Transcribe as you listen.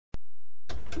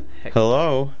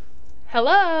Hello.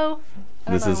 Hello.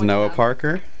 This is Noah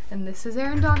Parker. And this is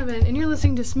Aaron Donovan, and you're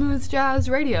listening to Smooth Jazz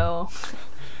Radio.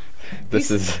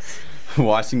 This is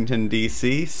Washington,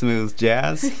 D.C., Smooth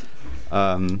Jazz.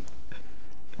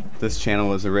 This channel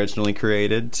was originally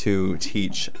created to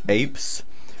teach apes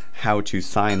how to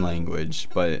sign language,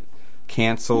 but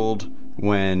canceled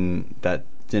when that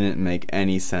didn't make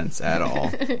any sense at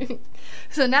all.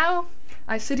 So now,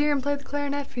 I sit here and play the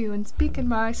clarinet for you and speak in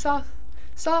my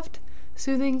soft,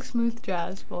 soothing, smooth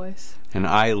jazz voice. And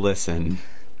I listen.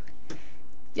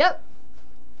 Yep.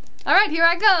 Alright, here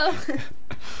I go.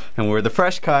 And we're the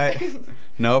Fresh Cut.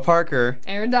 Noah Parker.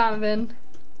 Aaron Donovan.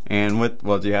 And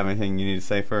do you have anything you need to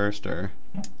say first, or?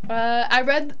 I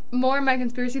read more of my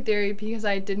conspiracy theory because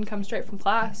I didn't come straight from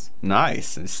class.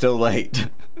 Nice. It's still late.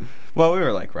 Well, we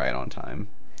were like right on time,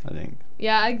 I think.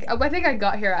 Yeah, I think I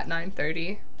got here at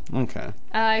 9:30. Okay.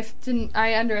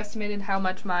 I underestimated how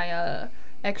much my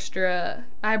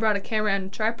I brought a camera and a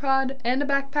tripod and a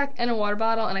backpack and a water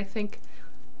bottle, and I think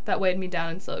that weighed me down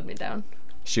and slowed me down.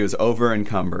 She was over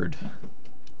encumbered.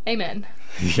 Amen.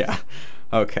 Yeah.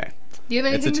 Okay. Do you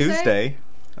have anything to say? It's a Tuesday.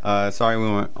 Sorry we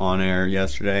weren't on air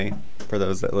yesterday, for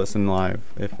those that listen live,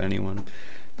 if anyone.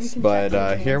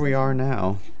 But here we are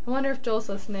now. I wonder if Joel's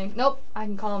listening. Nope, I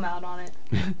can call him out on it.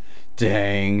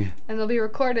 Dang. And it'll be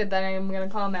recorded that I am going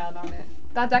to call him out on it.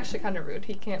 That's actually kind of rude.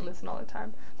 He can't listen all the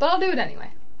time. But I'll do it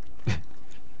anyway.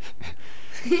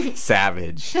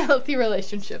 Savage. Healthy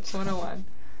relationships 101.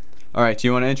 All right, do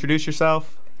you want to introduce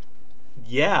yourself?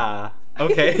 Yeah.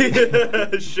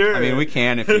 Okay. Sure. I mean, we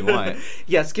can if you want.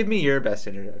 Yes, give me your best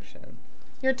introduction.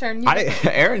 Your turn.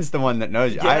 Aaron's the one that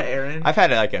knows you. Yeah, Aaron. I've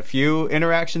had like a few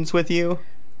interactions with you,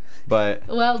 but...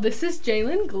 Well, this is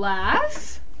Jalen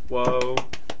Glass. Whoa.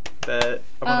 I'm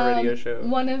on a radio show.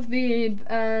 One of the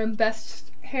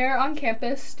best hair on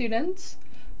campus students.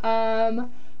 Although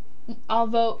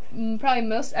probably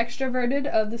most extroverted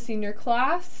of the senior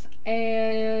class,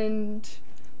 and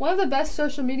one of the best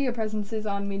social media presences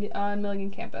on Milligan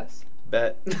campus.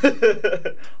 Bet.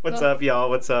 What's up, y'all?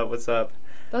 What's up?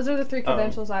 Those are the three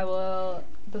credentials I will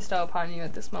bestow upon you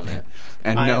at this moment.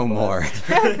 And no more.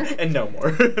 And no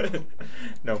more.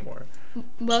 No more.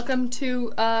 Welcome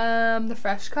to the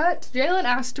Fresh Cut. Jalen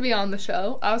asked to be on the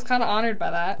show. I was kind of honored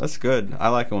by that. That's good. I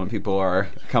like it when people are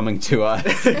coming to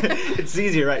us. It's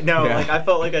easier, right? No, Yeah. I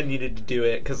felt like I needed to do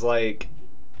it because,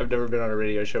 I've never been on a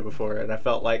radio show before, and I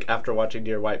felt like after watching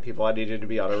Dear White People, I needed to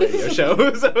be on a radio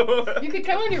show. So You could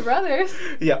come on your brother's.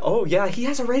 Yeah. Oh, yeah. He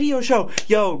has a radio show.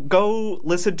 Yo, go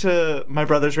listen to my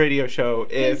brother's radio show.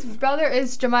 His brother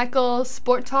is Jamichael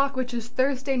Sport Talk, which is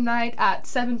Thursday night at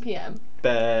 7 p.m.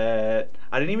 Bet.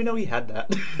 I didn't even know he had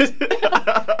that.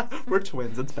 We're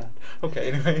twins. It's bad.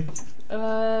 Okay. Anyway.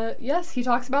 Yes, he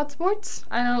talks about sports.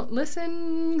 I don't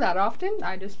listen that often.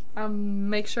 I just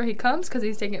make sure he comes because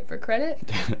he's taking it for credit.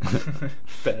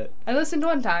 Bet. I listened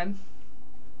one time,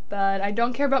 but I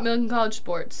don't care about Milligan College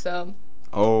sports, so...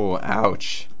 Oh,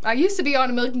 ouch. I used to be on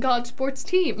a Milligan College sports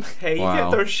team. Hey, you Wow.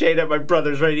 can't throw shade at my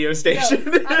brother's radio station.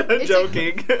 No, I'm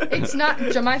joking. It's not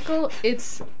Jamichael,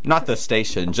 it's... Not the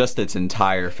station, just its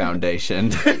entire foundation.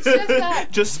 It's just that...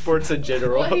 Just sports in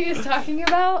general. What he is talking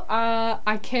about,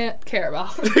 I can't care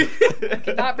about. I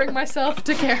cannot bring myself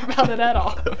to care about it at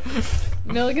all.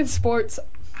 Milligan sports...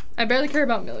 I barely care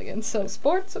about Milligan, so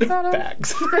sports, I'm proud of.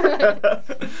 Facts.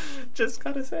 Just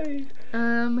gotta say.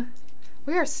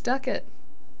 We are stuck at...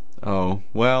 Oh,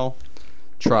 well,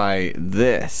 try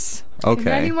this. Okay.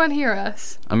 Can anyone hear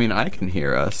us? I mean, I can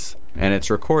hear us, and it's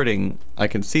recording. I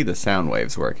can see the sound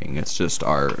waves working. It's just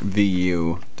our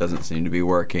VU doesn't seem to be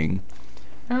working.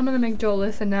 I'm gonna make Joel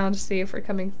listen now to see if we're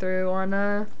coming through on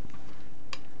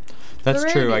That's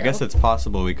the true. I radio. guess it's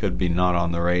possible we could be not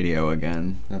on the radio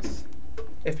again. That's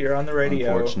If you're on the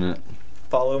radio, unfortunate.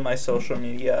 follow my social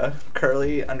media,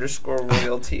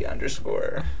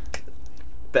 curly_royalty_.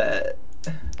 Bet.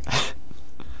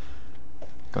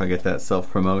 Gotta get that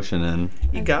self-promotion in.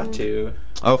 You got to.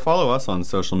 Oh, follow us on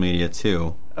social media,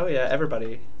 too. Oh, yeah,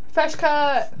 everybody. Fresh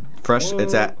Cut!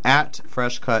 It's at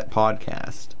Fresh Cut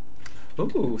Podcast.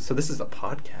 Ooh, so this is a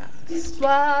podcast.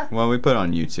 Well, we put it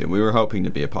on YouTube. We were hoping to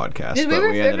be a podcast, Did we but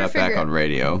we ever ended up back figure on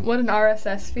radio. What an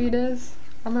RSS feed is?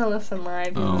 I'm gonna listen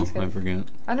live. Oh, I forget.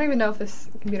 I don't even know if this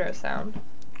computer has sound.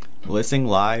 Listening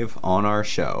live on our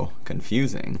show.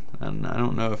 Confusing. And I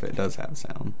don't know if it does have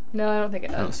sound. No, I don't think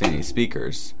it I don't does. see any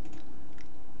speakers.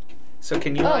 So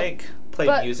can you, play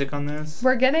but music on this?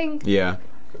 We're getting Yeah.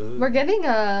 the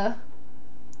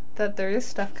that there is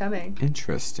stuff coming.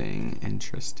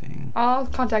 Interesting. I'll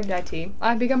contact IT.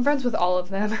 I've become friends with all of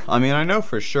them. I mean, I know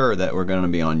for sure that we're going to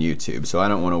be on YouTube, so I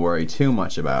don't want to worry too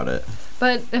much about it.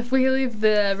 But if we leave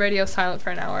the radio silent for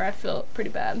an hour, I feel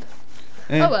pretty bad.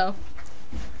 Eh. Oh well.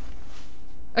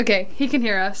 Okay, he can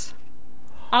hear us.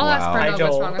 I'll ask Wow. Bruno Hi, what's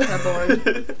Joel. wrong with our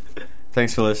board.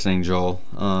 Thanks for listening, Joel.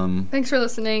 Thanks for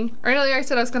listening. Earlier I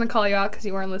said I was going to call you out because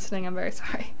you weren't listening. I'm very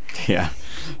sorry. Yeah,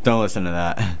 don't listen to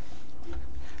that.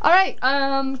 All right,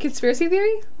 conspiracy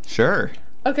theory? Sure.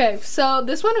 Okay, so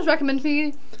this one was recommended to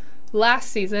me last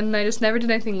season, and I just never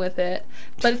did anything with it.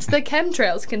 But it's the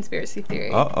chemtrails conspiracy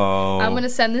theory. Uh-oh. I'm going to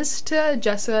send this to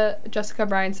Jessica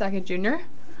Bryan Sackett Jr.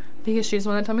 because she's the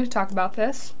one that told me to talk about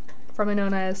this, formerly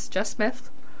known as Jess Smith.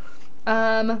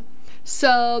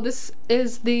 So this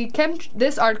is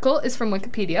this article is from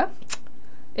Wikipedia.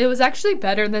 It was actually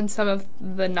better than some of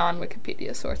the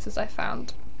non-Wikipedia sources I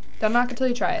found. I'm not gonna tell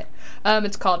you try it.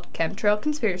 It's called Chemtrail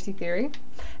Conspiracy Theory.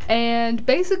 And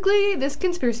basically, this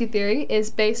conspiracy theory is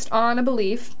based on a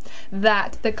belief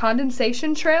that the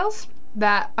condensation trails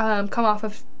that come off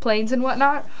of planes and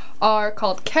whatnot are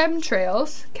called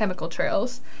chemtrails, chemical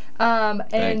trails. And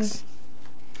Thanks.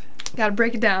 gotta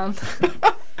break it down.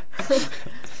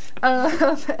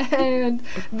 And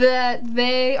that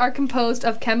they are composed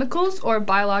of chemicals or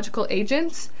biological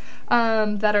agents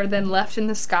that are then left in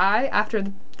the sky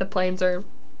after the planes have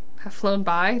flown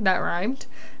by. That rhymed.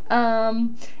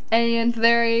 And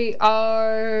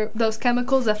those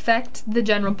chemicals affect the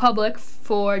general public.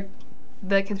 For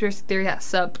the conspiracy theory has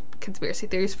sub-conspiracy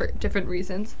theories for different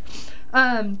reasons.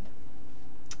 The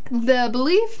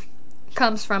belief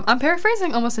comes from, I'm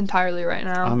paraphrasing almost entirely right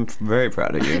now. I'm very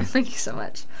proud of you. Thank you so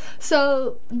much.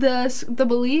 So the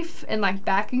belief and like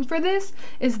backing for this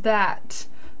is that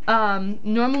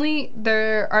normally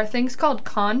there are things called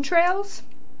contrails,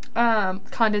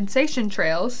 condensation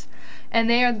trails, and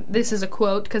this is a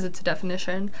quote because it's a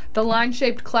definition, the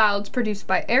line-shaped clouds produced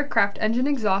by aircraft engine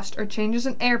exhaust or changes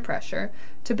in air pressure,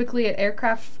 typically at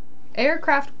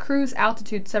aircraft cruise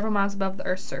altitude several miles above the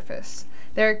Earth's surface.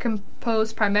 They're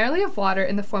composed primarily of water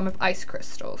in the form of ice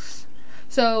crystals.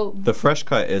 So The Fresh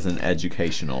Cut is an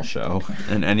educational show,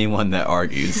 and anyone that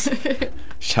argues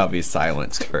shall be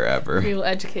silenced forever. we will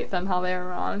educate them how they are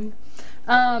wrong.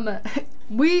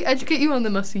 We educate you on the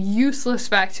most useless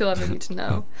facts you'll ever need to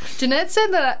know. Jeanette said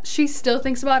that she still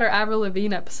thinks about our Avril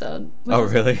Lavigne episode.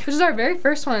 Really? Which is our very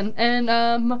first one. And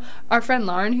our friend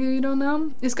Lauren, who you don't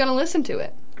know, is going to listen to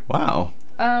it. Wow.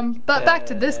 But back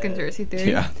to this conspiracy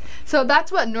theory. Yeah. So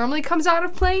that's what normally comes out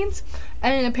of planes.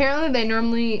 And apparently they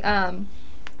normally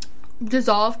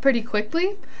dissolve pretty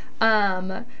quickly.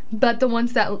 But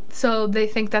so they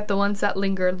think that the ones that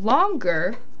linger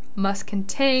longer must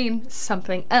contain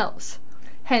something else.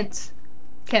 Hence,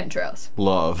 chemtrails.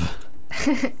 Love.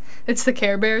 It's the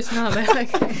Care Bears, you know how they like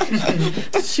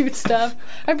shoot stuff.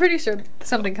 I'm pretty sure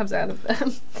something comes out of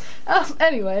them.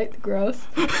 Anyway, gross.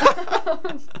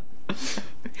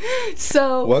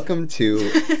 So Welcome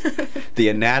to the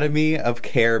anatomy of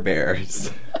Care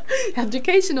Bears.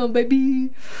 educational,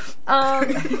 baby.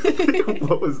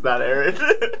 What was that, Aaron?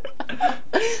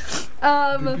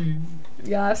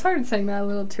 Yeah, I started saying that a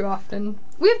little too often.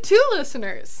 We have 2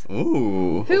 listeners.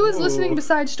 Ooh. Who is listening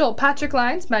besides Joel? Patrick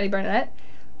Lyons, Maddie Burnett.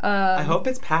 I hope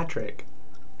it's Patrick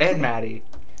and Maddie.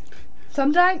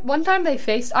 One time they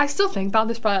I still think about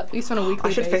this, but at least on a weekly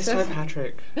I should basis. FaceTime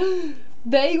Patrick.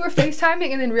 They were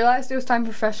FaceTiming and then realized it was time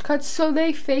for Fresh Cuts, so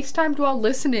they FaceTimed while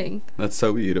listening. That's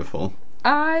so beautiful.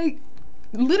 I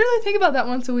literally think about that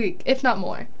once a week, if not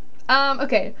more.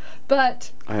 Okay,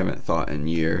 but I haven't thought in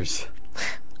years.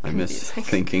 I miss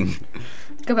thinking.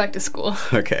 go back to school.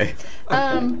 Okay.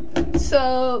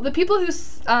 So the people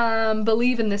who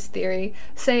believe in this theory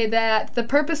say that the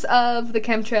purpose of the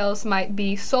chemtrails might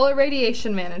be solar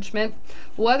radiation management,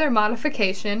 weather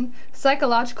modification,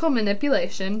 psychological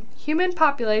manipulation, human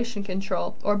population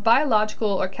control, or biological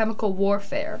or chemical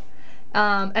warfare.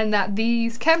 And that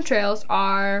these chemtrails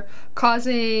are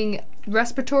causing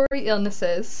respiratory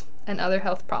illnesses and other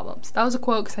health problems. That was a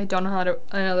quote because I don't know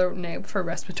another name for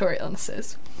respiratory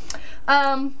illnesses.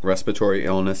 Respiratory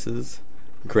illnesses.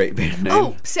 Great band name.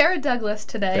 Oh, Sarah Douglas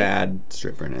today. Bad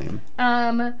stripper name.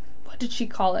 What did she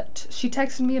call it? She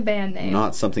texted me a band name.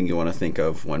 Not something you want to think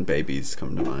of when babies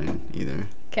come to mind either.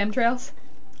 Chemtrails?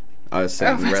 I was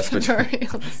saying respiratory.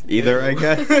 Either, I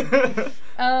guess.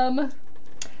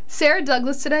 Sarah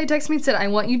Douglas today texted me and said, I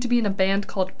want you to be in a band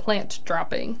called Plant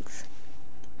Droppings.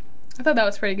 I thought that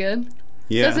was pretty good.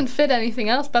 Yeah. Doesn't fit anything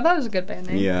else, but I thought it was a good band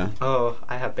name. Yeah. Oh,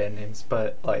 I have band names,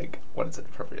 but like, what is it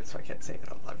appropriate? So I can't say it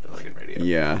on live radio.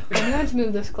 Yeah. I'm going to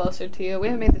move this closer to you. We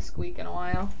haven't made the squeak in a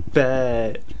while.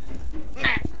 Bet.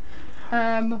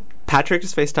 Patrick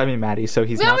is FaceTiming Maddie, so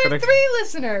he's we not only gonna. have 3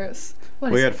 listeners.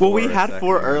 What We is had it? Well, we for a had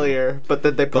 4 second. earlier, but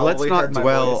then they But let's probably not heard my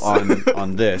dwell voice.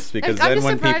 on this, because I'm then just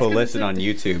when surprised people 'cause listen it's on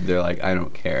YouTube, they're like, I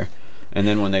don't care. And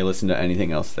then when they listen to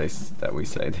anything else that we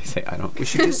say, they say, I don't We care.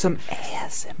 should do some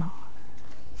ASMR.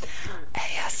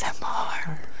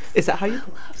 ASMR. Is that how you?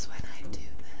 Loves when I do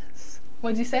this.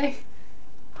 What'd you say?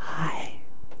 Hi,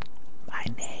 my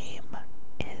name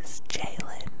is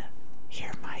Jalen.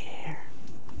 Hear my hair.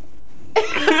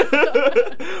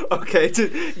 Okay,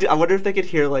 I wonder if they could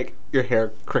hear like your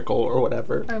hair crickle or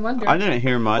whatever. I wonder. I didn't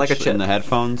hear much Like a chip. in the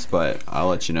headphones, but I'll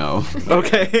let you know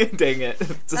Okay, dang it.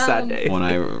 It's a sad day. when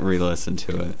I re-listen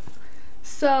to it.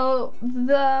 So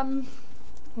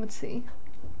let's see.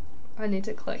 I need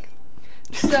to click.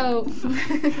 So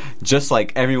Just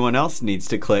like everyone else needs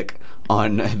to click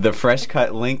on the fresh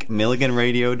cut link,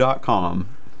 milliganradio.com.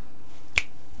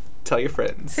 Tell your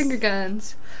friends. finger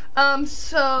guns.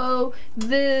 So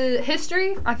the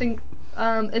history, I think,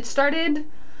 it started.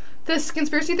 This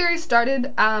conspiracy theory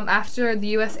started after the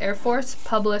U.S. Air Force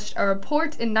published a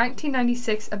report in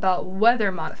 1996 about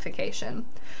weather modification.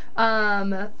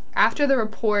 After the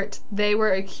report, they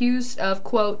were accused of,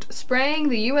 quote, spraying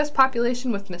the U.S.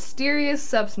 population with mysterious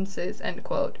substances, end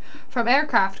quote, from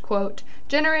aircraft, quote,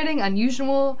 generating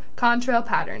unusual contrail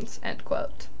patterns, end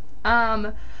quote.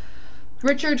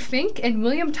 Richard Fink and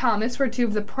William Thomas were 2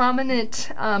 of the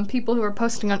prominent people who were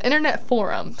posting on internet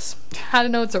forums. How to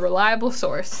know it's a reliable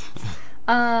source.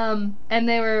 And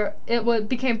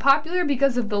became popular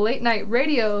because of the late night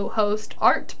radio host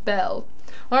Art Bell,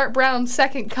 Art Brown's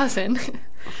second cousin,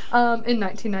 in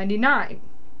 1999.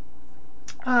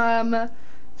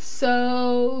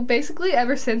 So basically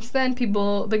ever since then,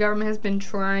 the government has been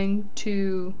trying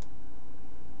to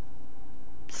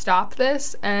stop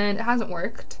this, and it hasn't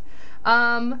worked.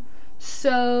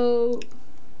 So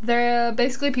there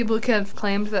basically people have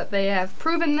claimed that they have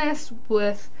proven this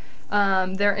with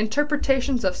their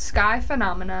interpretations of sky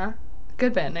phenomena.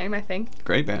 Good band name, I think.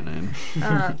 Great band name.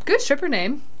 Good stripper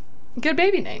name. Good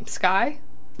baby name. Sky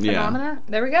Phenomena. Yeah.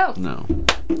 There we go. No.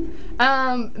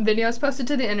 Videos posted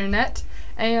to the internet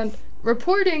and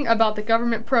reporting about the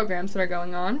government programs that are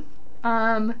going on.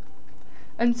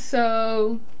 And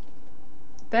so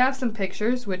they have some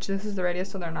pictures, which this is the radio,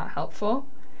 so they're not helpful.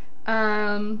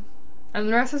 And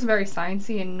the rest is very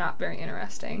sciencey and not very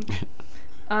interesting.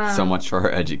 So much for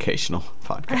our educational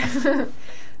podcast.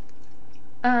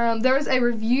 There was a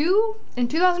review in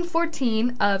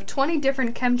 2014 of 20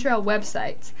 different chemtrail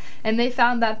websites, and they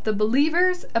found that the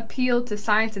believers appeal to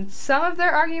science in some of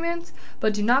their arguments,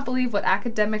 but do not believe what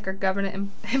academic or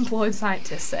government-employed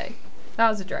scientists say. That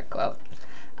was a direct quote.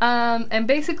 And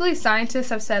basically, scientists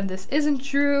have said this isn't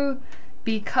true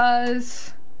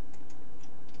because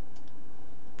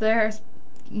there's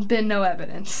been no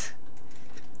evidence.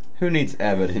 Who needs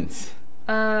evidence?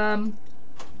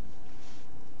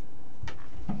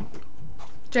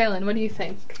 Jalen, what do you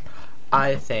think?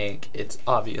 I think it's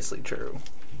obviously true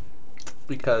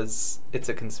because it's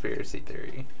a conspiracy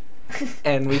theory.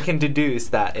 And we can deduce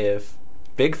that if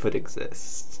Bigfoot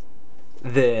exists,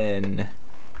 then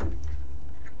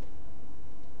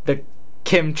the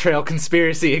chemtrail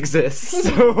conspiracy exists.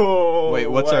 Wait,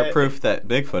 what's our proof that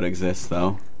Bigfoot exists,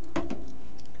 though?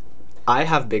 I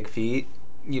have big feet.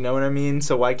 You know what I mean?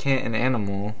 So why can't an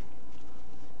animal?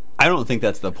 I don't think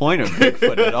that's the point of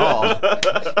Bigfoot at all.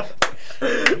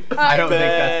 I don't think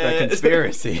that's the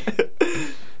conspiracy.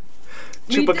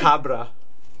 Chupacabra.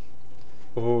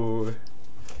 Ooh.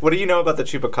 What do you know about the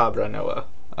chupacabra, Noah?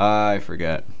 I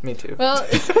forget. Me too. Well,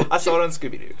 I saw it on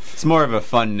Scooby-Doo. It's more of a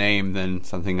fun name than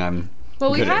something I'm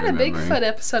we good at had a remembering. Bigfoot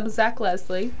episode with Zach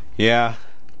Leslie. Yeah.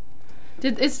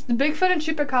 Is Bigfoot and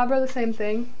Chupacabra the same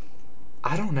thing?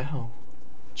 I don't know.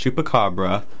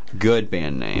 Chupacabra, good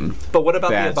band name. But what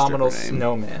about Bad the abominable stripper name.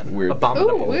 snowman? Weird.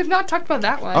 Abominable. Ooh, we've not talked about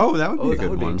that one. Oh, that would be Oh, a that good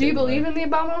would be one. Do you good. believe in the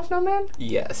abominable snowman?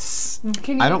 Yes.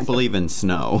 Can you I don't believe in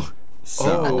snow.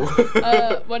 So.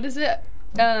 Oh. What is it?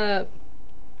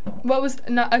 What was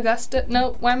not Augusta?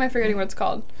 No, why am I forgetting what it's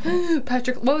called?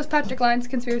 Patrick. What was Patrick Lyne's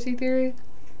conspiracy theory?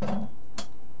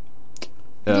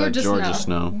 Georgia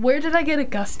Snow. Where did I get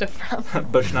Augusta from?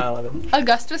 Bush 9/11.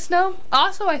 Augusta Snow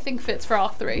also, I think, fits for all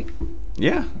 3.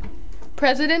 Yeah.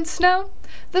 President Snow,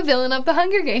 the villain of the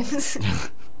Hunger Games.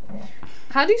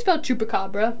 How do you spell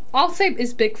Chupacabra? I'll say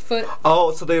is Bigfoot.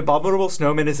 Oh, so the abominable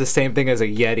snowman is the same thing as a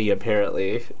yeti,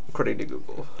 apparently, according to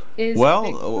Google. Is Well,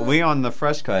 Bigfoot. we on the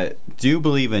Fresh Cut do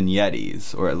believe in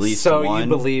Yetis, or at least So you one.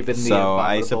 believe in the So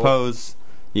I abominable- suppose,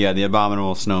 yeah, the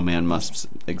abominable snowman must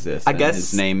exist. I and guess-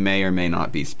 his name may or may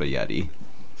not be Spaghetti.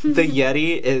 The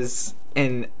yeti is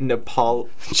in Nepal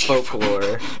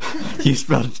folklore. You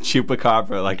spelled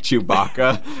chupacabra like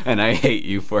Chewbacca, and I hate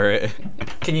you for it.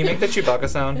 Can you make the Chewbacca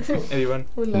sound, anyone?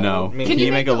 No. Me Can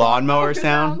you make a lawnmower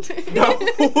sound? No.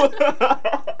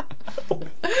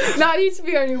 That needs to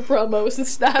be our new promo. So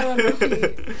that on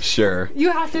repeat. Sure.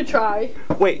 You have to try.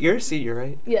 Wait, you're a senior,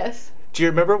 right? Yes. Do you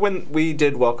remember when we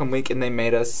did Welcome Week and they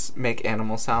made us make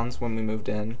animal sounds when we moved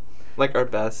in? Like our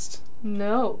best?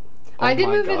 No. Oh I did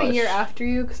my move in a year gosh. after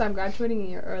you because I'm graduating a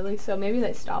year early, so maybe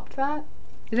they stopped that.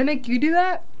 Did they make you do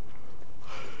that?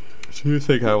 Do you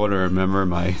think I want to remember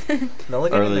my They're only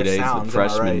getting early their days sounds, of am I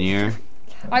freshman right? year?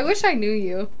 I wish I knew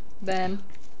you then.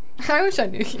 I wish I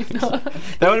knew you. No.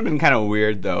 That would have been kind of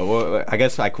weird, though. Well, I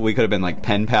guess we could have been like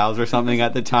pen pals or something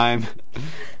at the time.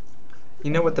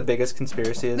 You know what the biggest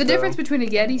conspiracy is, The though? difference between a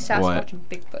Yeti, Sasquatch, What? and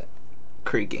Bigfoot.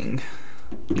 Creaking.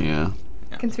 Yeah.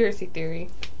 Conspiracy theory.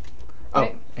 Oh,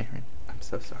 Right. Aaron, I'm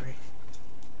so sorry.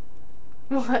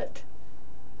 What?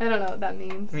 I don't know what that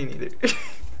means. Me neither.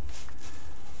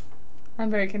 I'm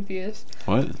very confused.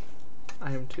 What?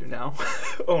 I am too now.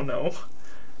 Oh no.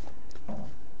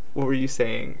 What were you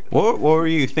saying? What were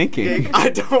you thinking? I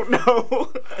don't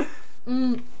know.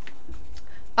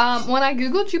 When I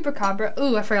googled chupacabra,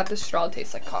 ooh, I forgot this straw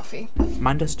tastes like coffee.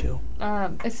 Mine does too.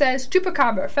 It says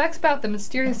chupacabra, facts about the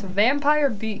mysterious vampire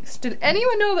beast. Did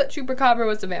anyone know that chupacabra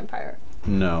was a vampire?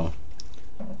 No.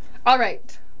 All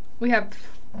right, we have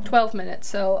 12 minutes,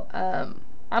 so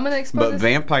I'm gonna expose But this.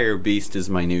 Vampire Beast is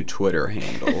my new Twitter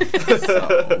handle.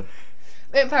 So.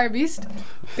 Vampire Beast,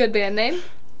 good band name.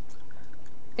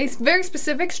 A very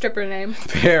specific stripper name,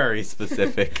 Very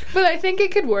specific. but I think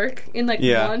it could work in like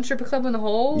Yeah. one stripper club in the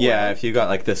whole. Yeah, or- if you got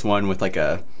like this one with like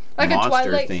a like a monster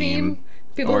Twilight theme.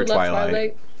 People or would love Twilight.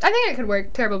 Twilight. I think it could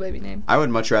work. Terrible baby name. I would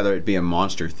much rather it be a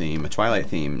monster theme. A Twilight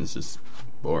theme is just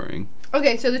boring.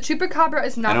 Okay, so the chupacabra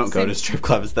is not. I don't the go same- to strip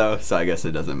clubs though, so I guess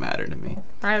it doesn't matter to me.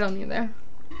 I don't either.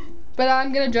 But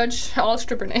I'm gonna judge all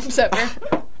stripper names ever.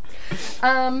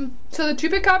 So the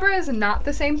chupacabra is not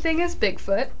the same thing as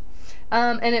Bigfoot.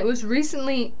 And it was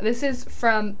recently, this is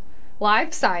from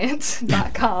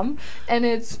livescience.com, and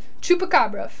it's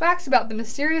Chupacabra, Facts About the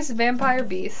Mysterious Vampire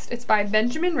Beast. It's by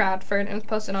Benjamin Radford, and it was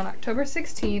posted on October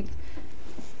 16th,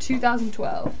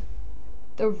 2012.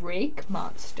 The Rake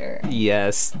Monster.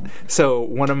 Yes. So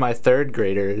one of my third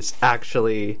graders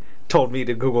actually told me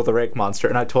to Google the Rake Monster,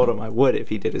 and I told him I would if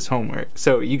he did his homework.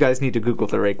 So you guys need to Google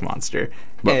the Rake Monster.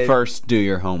 But And- first, do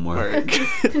your homework.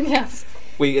 Yes.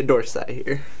 We endorse that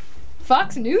here.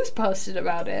 Fox News posted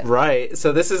about it. Right.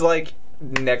 So this is like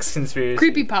next conspiracy.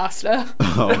 Creepypasta.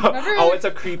 Oh. Oh, it's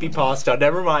a creepy pasta.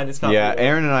 Never mind. It's not. Yeah, real.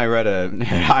 Aaron and I read a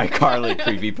iCarly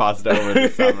creepypasta over the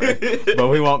summer, but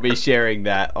we won't be sharing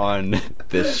that on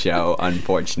this show,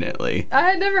 unfortunately. I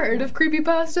had never heard of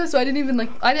creepypasta, so I didn't even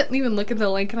look at the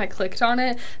link, and I clicked on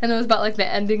it, and it was about like the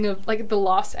ending of like the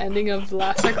lost ending of the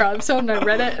last episode, and I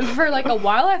read it, and for like a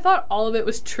while I thought all of it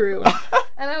was true,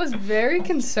 and I was very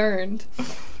concerned.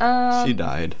 She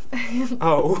died,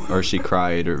 Oh. or she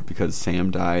cried, or because Sam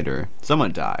died, or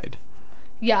someone died.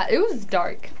 Yeah, it was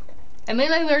dark. And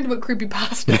then I learned what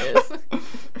creepypasta is.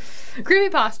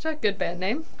 Creepypasta, good band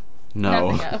name.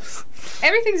 No, Nothing else.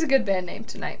 Everything's a good band name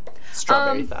tonight.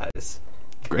 Strawberry thighs.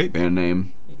 great band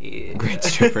name. Yeah. Great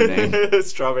stripper name.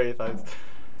 Strawberry thighs.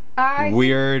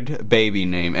 Weird baby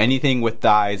name. Anything with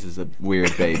thighs is a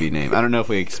weird baby name. I don't know if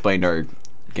we explained our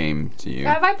game to you.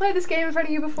 Have I played this game in front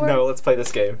of you before? No, let's play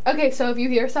this game. Okay, so if you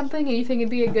hear something and you think it'd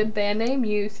be a good band name,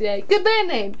 you say, good band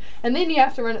name! And then you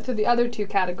have to run it through the other two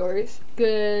categories.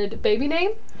 Good baby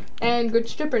name and good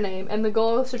stripper name. And the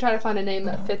goal is to try to find a name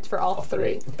that fits for all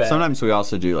three. Bet. Sometimes we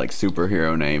also do like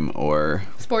superhero name or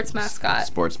Sports mascot.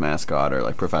 sports mascot or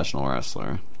like professional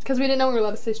wrestler. Because we didn't know we were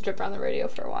allowed to say stripper on the radio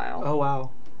for a while. Oh,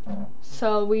 wow.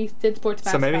 So we did sports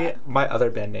So mascot. maybe my other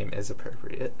band name is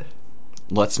appropriate.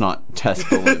 Let's not test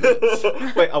the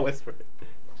limits. Wait, I'll whisper it.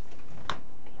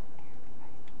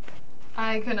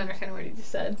 I couldn't understand what you just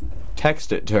said.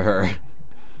 Text it to her.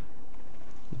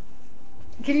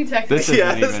 Can you text This me?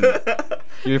 isn't even.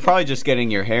 You're probably just getting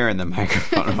your hair in the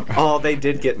microphone. Oh, they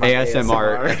did get my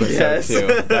ASMR episode Yes.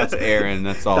 2. That's Aaron.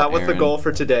 That's all. That was the Aaron. goal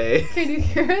for today. Can you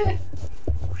hear it?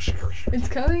 It's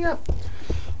coming up.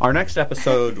 Our next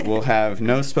episode will have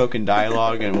no spoken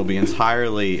dialogue and will be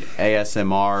entirely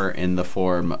ASMR in the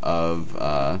form of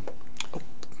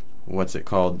what's it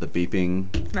called? The beeping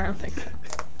I don't think so.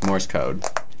 Morse code.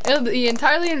 It'll be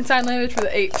entirely in sign language for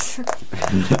the apes.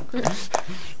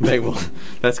 They will.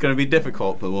 That's going to be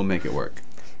difficult, but we'll make it work.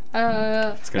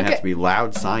 It's going to have to be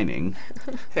loud signing.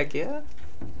 Heck yeah.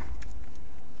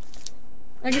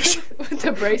 I guess with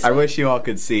the bracelet. I wish you all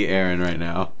could see Aaron right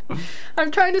now.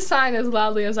 I'm trying to sign as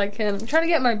loudly as I can. I'm trying to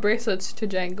get my bracelets to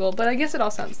jangle, but I guess it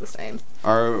all sounds the same.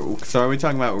 So are we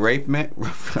talking about rape man?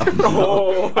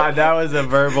 That was a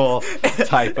verbal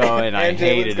typo, and I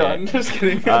hated it. Just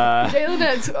kidding. Jalen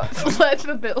has left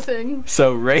the building.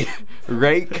 So rake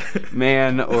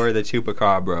man or the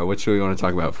chupacabra? Which do we want to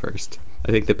talk about first?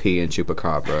 I think the P in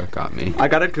chupacabra got me. I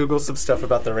gotta Google some stuff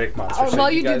about the rake monster. So while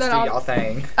you you do guys that, y'all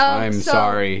thing. I'm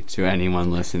sorry to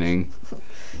anyone listening.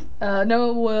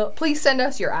 Noah will please send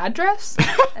us your address,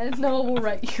 and Noah will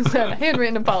write you a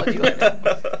handwritten apology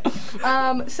letter.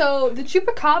 So the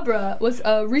chupacabra was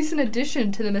a recent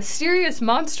addition to the Mysterious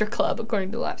Monster Club,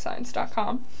 according to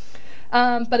LifeScience.com.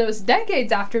 But it was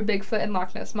decades after Bigfoot and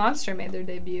Loch Ness Monster made their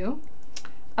debut.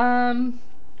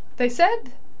 They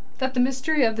said that the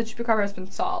mystery of the chupacabra has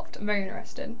been solved. I'm very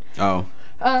interested. Oh.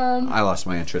 I lost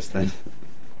my interest then.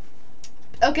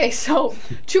 Okay, so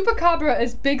chupacabra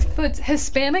is Bigfoot's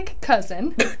Hispanic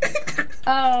cousin.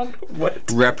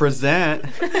 What? Represent.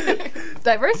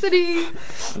 Diversity.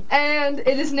 And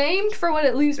it is named for what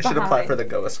it leaves I should behind. apply for the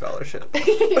GOA scholarship.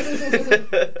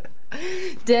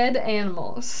 Dead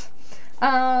animals.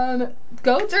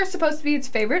 Goats are supposed to be its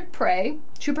favorite prey.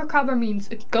 Chupacabra means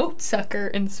goat sucker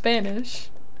in Spanish.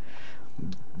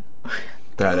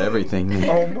 That everything.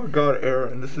 Oh my god,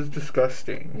 Aaron, this is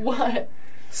disgusting. What?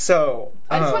 So,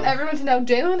 I just want everyone to know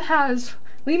Jalen has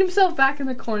leaned himself back in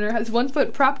the corner, has one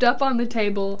foot propped up on the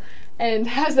table, and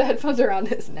has the headphones around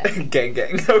his neck. gang.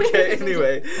 Okay,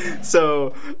 anyway.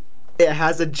 So, it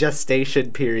has a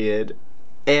gestation period,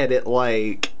 and it,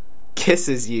 like,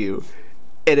 kisses you.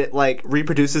 And it, like,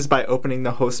 reproduces by opening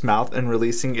the host's mouth and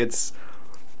releasing its...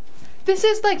 This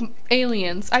is like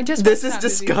Aliens. I just This watched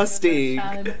is that movie for the first disgusting.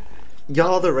 time.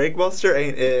 Y'all, the rake monster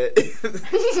ain't it.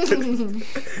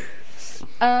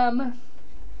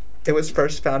 It was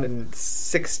first found in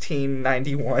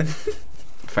 1691.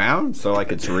 Found? So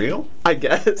like it's real? I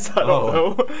guess. I don't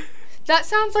know. That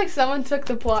sounds like someone took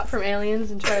the plot from Aliens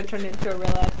and tried to turn it into a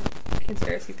real life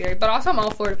conspiracy theory. But also, I'm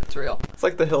all for it if it's real. It's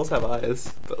like The Hills Have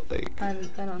Eyes, but like... I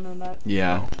don't know that.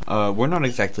 Yeah. We're not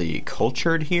exactly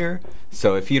cultured here,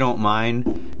 so if you don't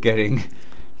mind getting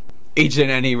each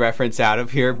and any reference out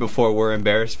of here before we're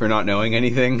embarrassed for not knowing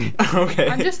anything. Okay.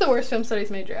 I'm just the worst film studies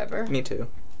major ever. Me too.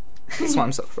 That's why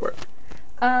I'm so for it.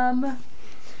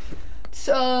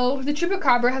 So the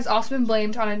chupacabra has also been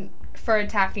blamed for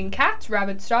attacking cats,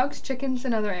 rabbits, dogs, chickens,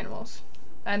 and other animals.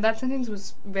 And that sentence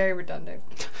was very redundant.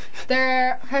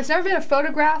 There has never been a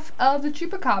photograph of the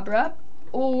chupacabra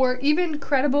or even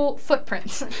credible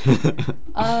footprints.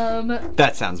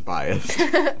 That sounds biased.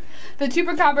 The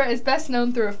chupacabra is best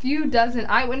known through a few dozen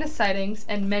eyewitness sightings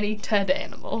and many dead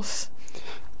animals.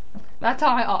 That's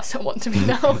how I also want to be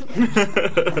known.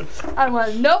 I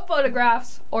want no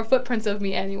photographs or footprints of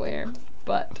me anywhere.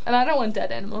 And I don't want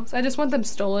dead animals. I just want them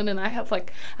stolen, and I have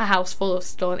like a house full of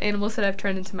stolen animals that I've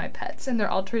turned into my pets, and they're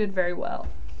all treated very well.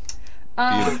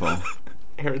 Beautiful.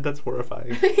 Aaron, that's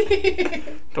horrifying.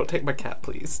 Don't take my cat,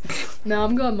 please. No,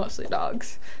 I'm going mostly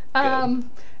dogs. Good.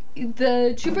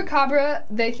 The chupacabra,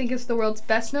 they think, is the world's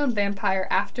best-known vampire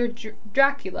after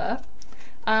Dracula.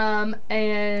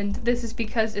 And this is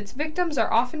because its victims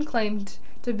are often claimed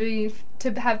to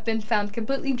have been found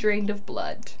completely drained of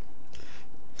blood.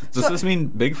 Does this mean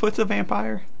Bigfoot's a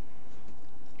vampire?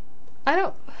 I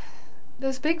don't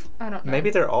know. Maybe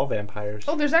they're all vampires.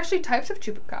 Oh, there's actually types of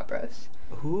chupacabras.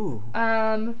 Ooh.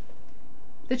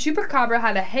 The chupacabra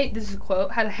had a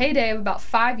heyday of about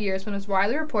 5 years when it was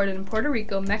widely reported in Puerto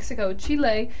Rico, Mexico,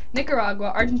 Chile,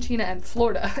 Nicaragua, Argentina, and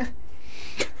Florida,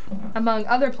 among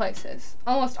other places.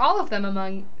 Almost all of them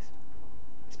among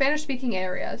Spanish-speaking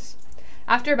areas.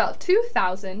 After about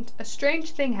 2000, a strange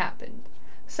thing happened.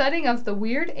 Sighting of the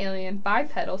weird alien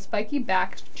bipedal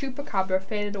spiky-backed chupacabra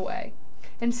faded away.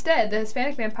 Instead, the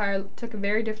Hispanic vampire took a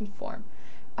very different form.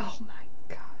 Oh my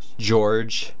gosh.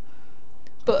 George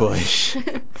Bush.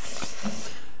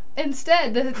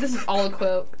 Instead, this is all a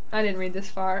quote. I didn't read this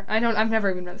far. I've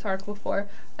never even read this article before.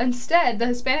 Instead, the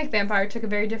Hispanic vampire took a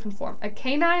very different form. A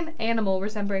canine animal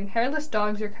resembling hairless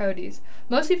dogs or coyotes,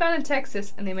 mostly found in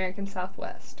Texas and the American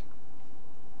Southwest.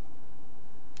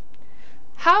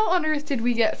 How on earth did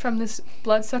we get from this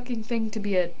blood-sucking thing to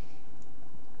be a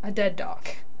dead dog?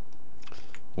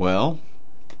 Well,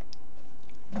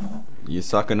 you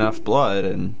suck enough blood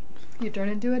and... You turn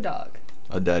into a dog.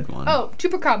 A dead one. Oh,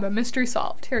 chupacabra, mystery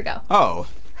solved. Here we go. Oh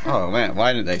man,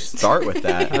 why didn't they start with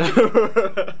that?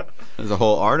 There's a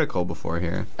whole article before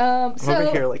here. I'm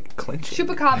over here like clenching.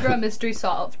 Chupacabra, mystery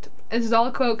solved. This is all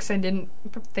a quote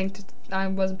because I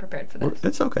wasn't prepared for this.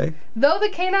 It's okay. Though the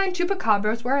canine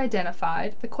chupacabras were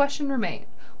identified, the question remained.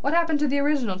 What happened to the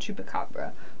original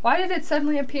chupacabra? Why did it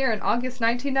suddenly appear in August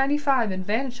 1995 and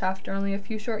vanish after only a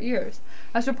few short years?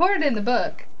 As reported in the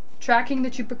book, Tracking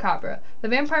the Chupacabra, the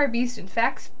vampire beast in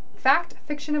fact,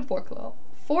 fiction, and folklore.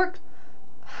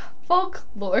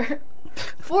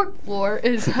 Folklore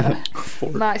is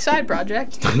my side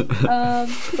project,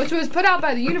 which was put out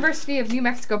by the University of New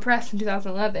Mexico Press in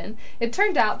 2011. It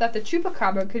turned out that the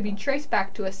chupacabra could be traced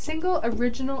back to a single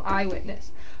original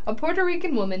eyewitness, a Puerto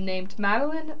Rican woman named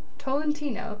Madeline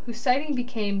Tolentino, whose sighting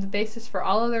became the basis for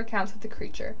all other accounts of the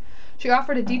creature. She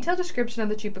offered a detailed description of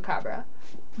the chupacabra.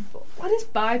 What does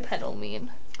bipedal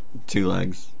mean? 2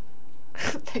 legs.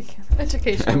 Thank you.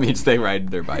 Education. That means they ride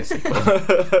their bicycle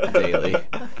daily.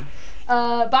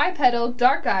 Bipedal,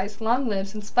 dark eyes, long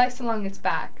limbs, and spliced along its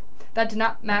back. That did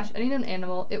not match any known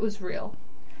animal. It was real.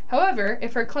 However,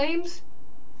 Tolentino's...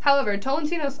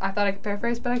 I thought I could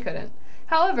paraphrase, but I couldn't.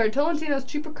 However, Tolentino's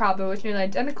chupacabra was nearly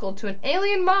identical to an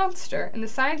alien monster in the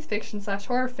science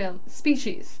fiction/horror film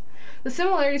Species. The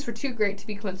similarities were too great to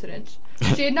be coincidence.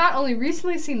 She had not only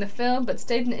recently seen the film, but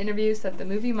stated in interviews that the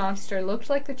movie monster looked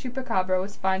like the chupacabra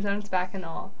with spines on its back and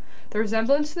all. The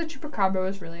resemblance to the chupacabra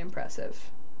was really impressive.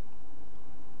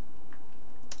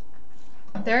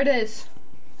 There it is.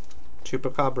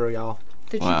 Chupacabra, y'all.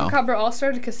 The Wow. chupacabra all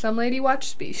started because some lady watched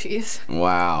Species.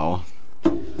 Wow.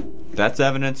 That's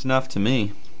evidence enough to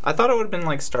me. I thought it would have been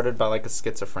like started by like a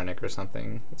schizophrenic or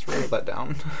something. It's really let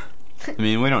down. I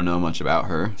mean, we don't know much about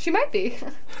her. She might be.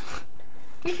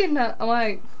 You can,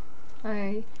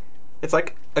 It's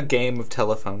like a game of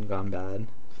telephone gone bad.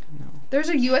 There's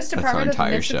a U.S. That's our Department of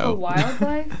entire Mystical show.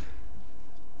 Wildlife.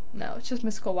 No, it's just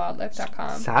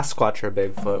mysticalwildlife.com. Sasquatch or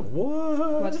Bigfoot?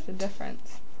 What? What's the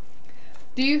difference?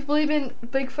 Do you believe in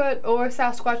Bigfoot or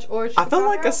Sasquatch or Chupacabra? I feel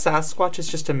like a Sasquatch is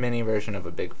just a mini version of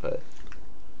a Bigfoot.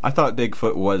 I thought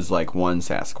Bigfoot was like one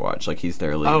Sasquatch, like he's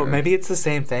their leader. Oh, maybe it's the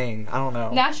same thing. I don't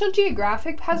know. National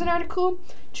Geographic has an article,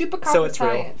 Chupacabra So it's real.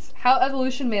 Science, How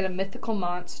Evolution Made a Mythical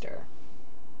Monster.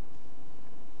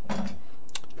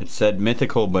 It said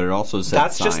mythical, but it also said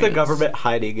That's just the science. government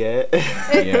hiding it.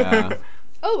 Yeah.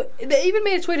 Oh, they even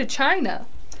made its way to China.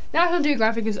 National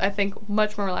Geographic is, I think,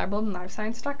 much more reliable than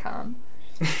LiveScience.com.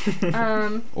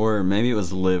 Or maybe it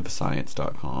was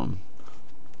livescience.com.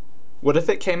 What if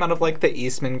it came out of like the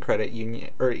Eastman Credit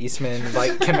Union or Eastman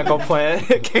like chemical plant?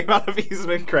 It came out of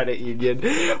Eastman Credit Union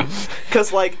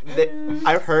because like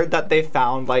I heard that they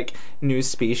found like new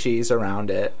species around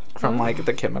it from like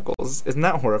the chemicals. Isn't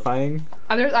that horrifying?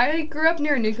 I grew up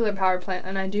near a nuclear power plant,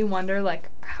 and I do wonder like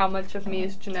how much of me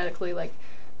is genetically like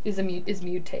is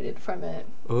mutated from it.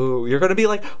 Ooh, you're gonna be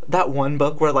like that one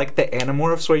book where like the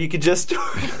Animorphs where you could just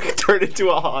turn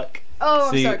into a hawk.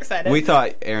 Oh, See, I'm so excited. we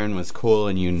thought Erin was cool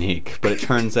and unique, but it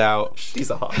turns out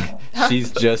She's a hawk. she's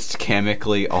just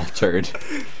chemically altered.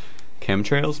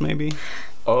 Chemtrails, maybe?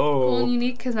 cool and Oh,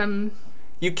 unique because I'm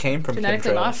you came from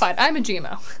genetically chemtrails. modified. I'm a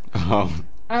GMO. Oh.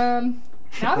 Now I'm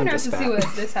I'm interested to just see fat.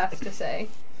 what this has to say.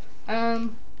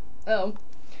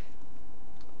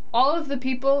 All of the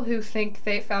people who think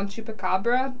they found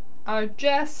Chupacabra are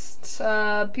just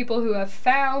people who have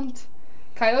found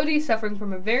coyotes suffering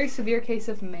from a very severe case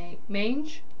of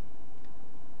mange,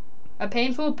 a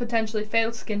painful, potentially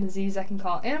fatal skin disease that can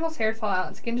cause animals' hair to fall out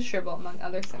and skin to shrivel, among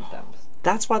other symptoms.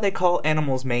 That's why they call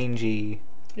animals mangy.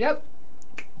 Yep.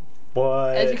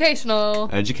 What? Educational.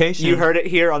 Education. You heard it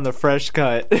here on the Fresh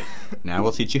Cut. Now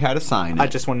we'll teach you how to sign it. I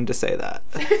just wanted to say that.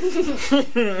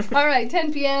 All right,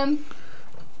 10 p.m.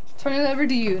 Turn it over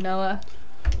to you, Noah.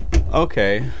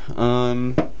 Okay.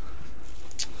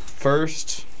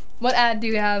 First, What ad do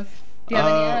you have? Do you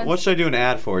have any ads? what should I do an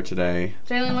ad for today?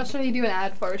 Jalen, what should you do an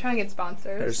ad for? We're trying to get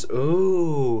sponsors.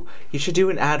 You should do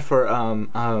an ad for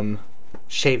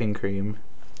shaving cream.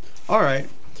 All right.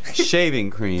 Shaving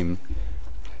cream.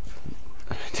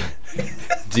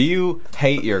 Do you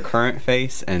hate your current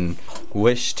face and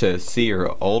wish to see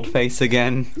your old face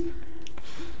again?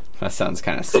 That sounds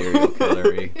kind of serial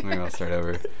killery. Maybe I'll start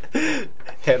over.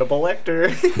 Hannibal Lecter.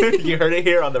 You heard it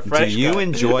here on the Fresh Do you Cut.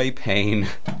 enjoy pain?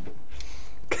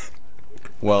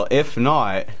 Well, if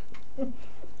not,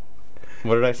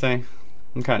 what did I say?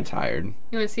 I'm kind of tired.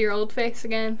 You want to see your old face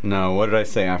again? No, what did I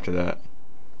say after that?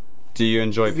 Do you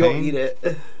enjoy You'll pain? eat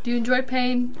it. Do you enjoy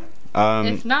pain?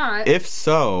 If not, If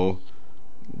so,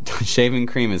 shaving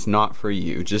cream is not for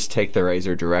you. Just take the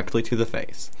razor directly to the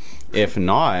face. If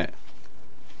not,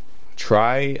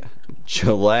 try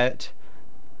Gillette.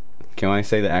 Can I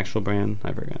say the actual brand?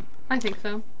 I forgot. I think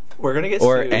so. We're gonna get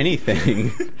Or sued.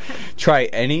 anything. Try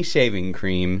any shaving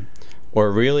cream,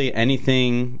 or really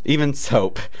anything, even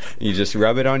soap. You just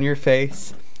rub it on your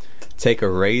face. Take a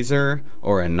razor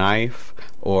or a knife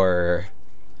or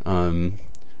some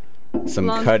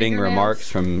Long cutting fingernails. remarks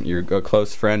from a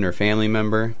close friend or family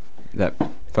member that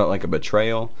felt like a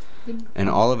betrayal, and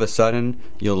all of a sudden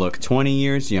you'll look 20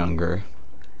 years younger.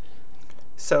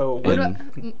 So What And-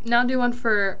 about, now do one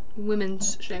for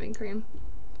women's shaving cream.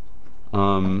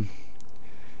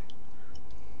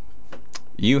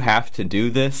 You have to do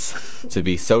this to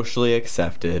be socially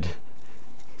accepted.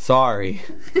 Sorry.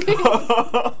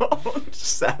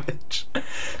 savage.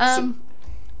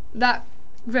 That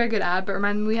very good ad, but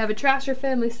remind me we have a trash your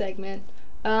family segment.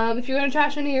 If you want to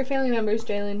trash any of your family members,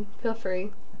 Jalen, feel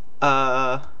free.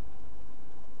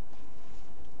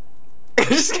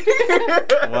 Just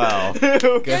kidding. Well,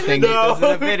 good thing this isn't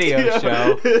a video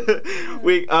show.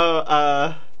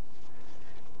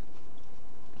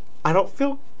 I don't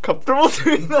feel comfortable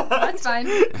doing that. That's fine.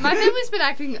 My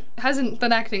family's hasn't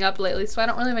been acting up lately, so I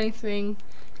don't really have anything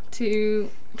to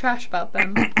trash about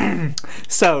them.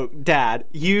 So, Dad,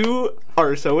 you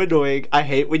are so annoying. I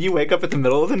hate when you wake up at the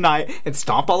middle of the night and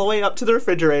stomp all the way up to the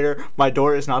refrigerator. My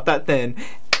door is not that thin.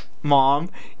 Mom,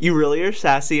 you really are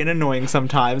sassy and annoying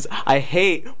sometimes. I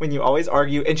hate when you always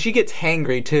argue, and she gets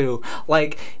hangry too.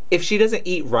 Like, if she doesn't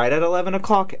eat right at 11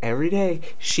 o'clock every day,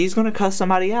 she's gonna cuss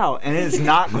somebody out, and it is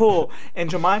not cool. And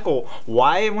Jamichael,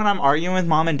 why when I'm arguing with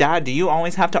Mom and Dad, do you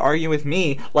always have to argue with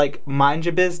me? Like, mind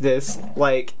your business.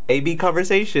 Like, AB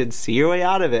conversations. See your way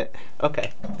out of it.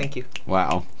 Okay, thank you.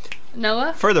 Wow.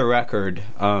 Noah? For the record,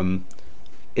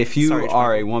 if you Sorry, are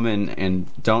Jamichael. a woman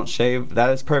and don't shave, that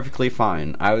is perfectly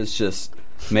fine. I was just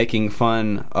making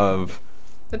fun of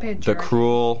The patriarchy the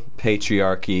cruel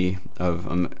patriarchy of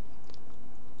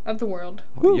of the world.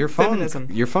 Woo, your phone. feminism.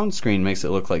 Your phone screen makes it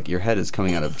look like your head is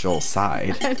coming out of Joel's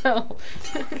side. I know.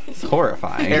 It's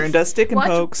horrifying. Aaron does stick and Watch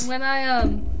pokes. when I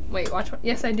wait. Watch.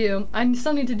 Yes, I do. I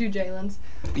still need to do Jalen's.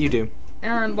 You do.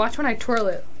 Watch when I twirl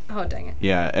it. Oh dang it!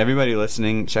 Yeah, everybody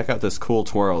listening, check out this cool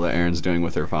twirl that Aaron's doing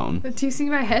with her phone. Do you see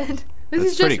my head? This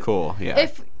It's is pretty just, cool. Yeah.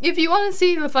 If you want to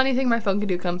see the funny thing my phone can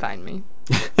do, come find me.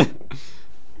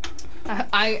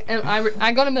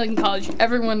 I go to Milligan College.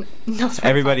 Everyone knows.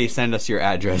 Everybody send us your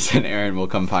address and Aaron will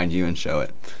come find you and show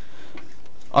it.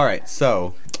 Alright,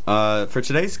 so for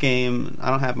today's game, I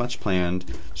don't have much planned.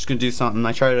 Just gonna do something.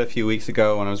 I tried it a few weeks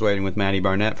ago when I was waiting with Maddie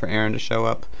Barnett for Aaron to show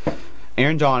up.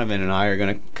 Aaron Donovan and I are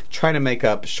gonna try to make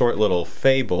up short little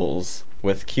fables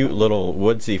with cute little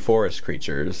woodsy forest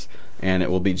creatures, and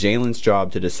it will be Jalen's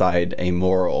job to decide a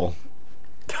moral.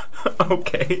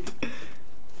 Okay.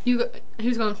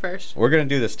 Who's going first? We're gonna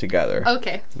do this together.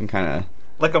 Okay. And kinda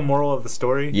Like a moral of the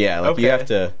story? yeah, like you Okay. have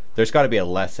to there's gotta be a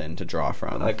lesson to draw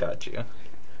from. I got you.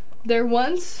 There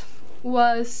once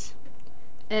was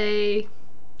a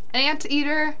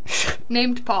anteater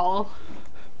named Paul.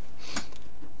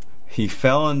 He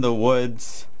fell in the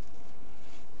woods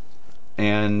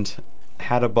and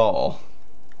had a ball.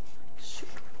 Shoot,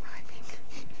 rhyming.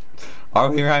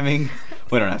 Are we rhyming?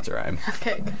 We don't have to rhyme.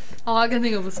 Okay. All I can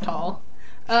think of was tall.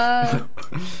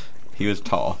 He was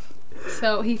tall.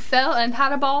 So he fell and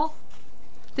had a ball.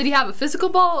 Did he have a physical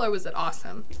ball or was it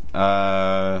awesome?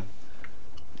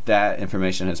 That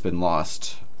information has been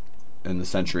lost in the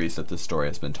centuries that this story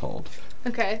has been told.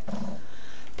 Okay.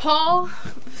 Paul.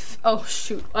 Oh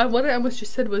shoot! What I almost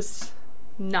just said was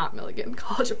not Milligan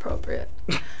College appropriate.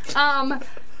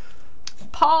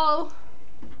 Paul.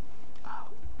 Oh,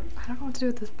 I don't know what to do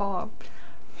with this ball.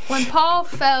 When Paul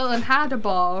fell and had a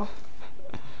ball,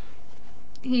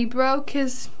 he broke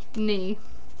his knee.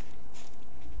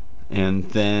 And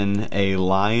then a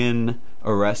lion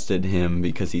arrested him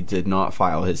because he did not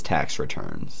file his tax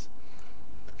returns.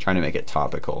 Trying to make it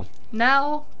topical.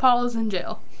 Now Paul is in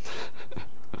jail.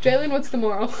 Jalen, what's the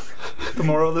moral? The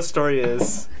moral of the story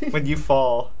is when you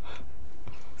fall,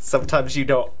 sometimes you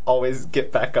don't always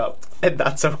get back up, and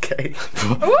that's okay.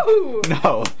 Ooh!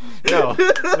 No.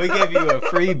 We give you a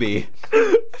freebie.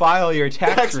 File your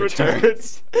tax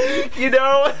returns. You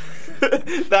know,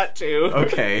 that too.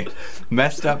 Okay.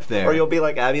 Messed up there. Or you'll be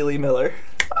like Abby Lee Miller.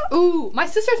 Ooh, my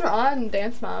sisters were on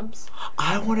Dance Mobs.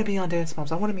 I want to be on Dance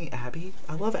Moms. I want to meet Abby.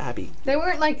 I love Abby. They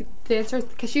weren't like dancers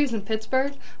because she was in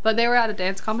Pittsburgh, but they were at a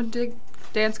dance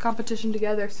competition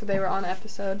together, so they were on an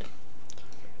episode.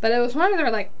 But it was one of their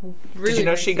like really. Did you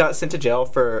know nice- she got sent to jail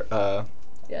for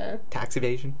Yeah. tax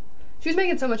evasion? She was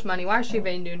making so much money. Why is she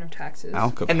evading doing her taxes?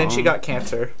 Al Capone. And then she got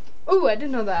cancer. Ooh, I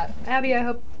didn't know that. Abby, I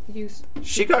hope you.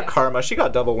 She got karma. She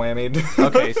got double whammied.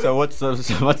 Okay, so what's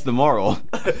the moral?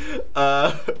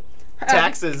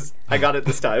 Taxes. I got it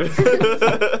this time.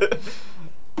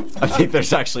 I think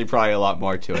there's actually probably a lot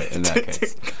more to it in that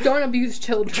case. Don't abuse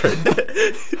children.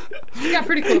 Yeah,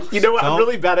 pretty cool. You know what? I'm Don't-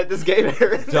 really bad at this game,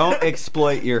 Aaron. Don't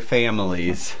exploit your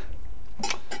families.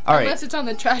 All right, Unless it's on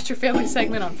the Trash Your Family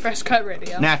segment on Fresh Cut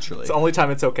Radio. naturally. It's the only time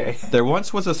it's okay. There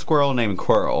once was a squirrel named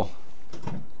Quirrell.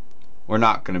 We're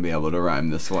not going to be able to rhyme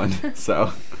this one,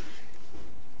 so.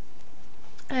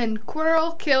 And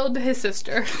Quirrell killed his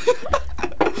sister.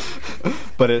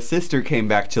 But his sister came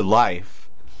back to life,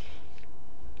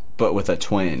 but with a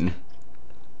twin.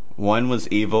 One was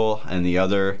evil, and the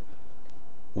other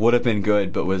would have been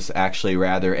good, but was actually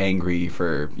rather angry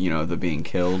for, the being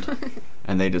killed.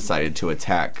 And they decided to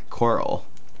attack Quirrell.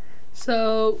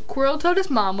 So Quirrell told his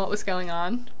mom what was going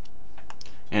on.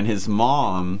 And his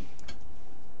mom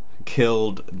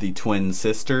killed the twin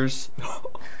sisters,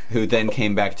 who then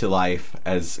came back to life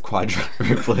as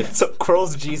quadruplets. So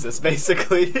Quirrell's Jesus,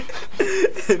 basically.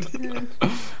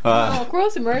 Oh,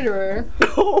 Quirrell's a murderer.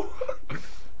 No.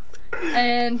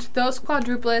 And those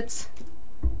quadruplets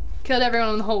killed everyone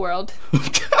in the whole world.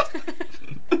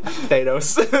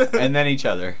 Thanos. And then each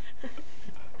other.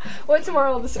 What's the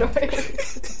moral of the story?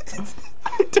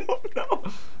 I don't know.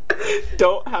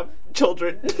 Don't have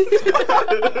children.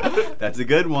 That's a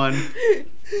good one.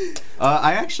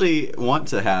 I actually want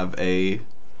to have a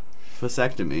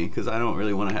vasectomy because I don't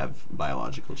really want to have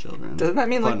biological children. Doesn't that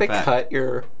mean Fun like they fact. cut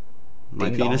your My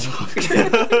ding penis dong? off?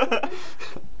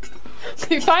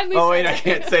 You finally Oh wait, said I it.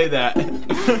 can't say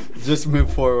that. Just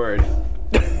move forward.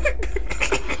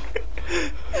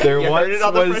 There You heard it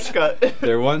on the once Fresh Cut.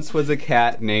 there once was a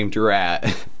cat named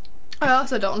Rat. I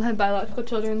also don't have biological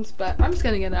children, but I'm just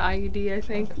gonna get an IUD, I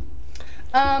think.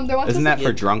 There once Isn't was that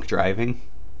for drunk driving?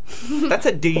 That's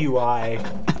a DUI.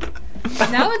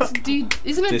 now it's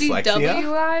isn't it Dyslexia?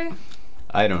 DWI?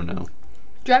 I don't know.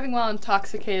 Driving while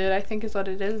intoxicated, I think is what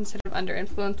it is, instead of under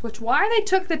influence. Which why they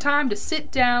took the time to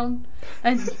sit down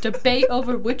and debate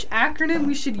over which acronym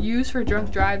we should use for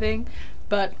drunk driving,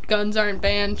 but guns aren't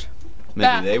banned.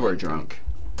 Maybe they were drunk,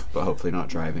 but hopefully not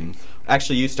driving.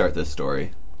 Actually, you start this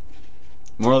story.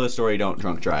 Moral of the story: don't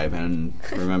drunk drive, and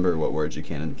remember what words you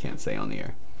can and can't say on the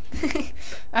air.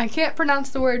 I can't pronounce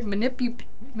the word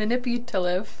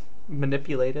manipulative.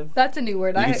 Manipulative. That's a new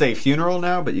word. You can say funeral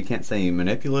now, but you can't say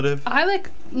manipulative. I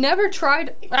never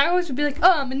tried. I always would be like,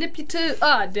 manipulative.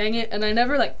 Dang it, and I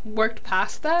never worked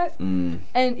past that. And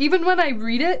even when I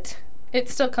read it, it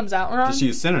still comes out wrong. Just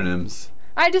use synonyms.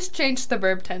 I just change the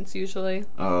verb tense usually.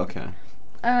 Oh, okay.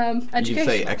 You Education.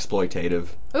 say exploitative.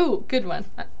 Ooh, good one.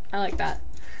 I like that.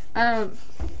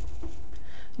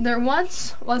 There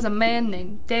once was a man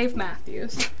named Dave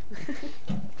Matthews.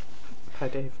 Hi,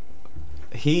 Dave.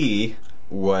 He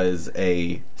was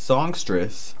a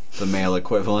songstress, the male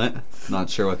equivalent. Not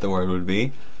sure what the word would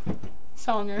be.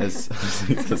 Songer. As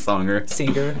a songer.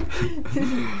 Singer.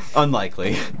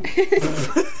 Unlikely.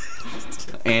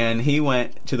 And he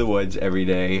went to the woods every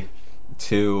day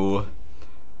to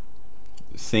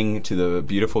sing to the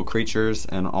beautiful creatures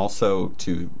and also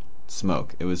to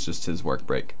smoke. It was just his work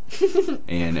break.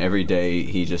 And every day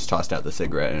he just tossed out the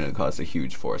cigarette and it caused a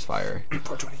huge forest fire.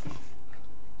 420.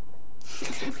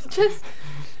 Just,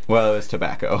 Well, it was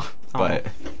tobacco, but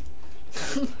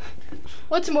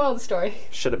what's the moral of the story?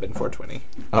 Should have been 420.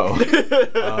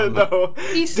 oh, No.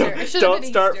 Easter. It should've Don't been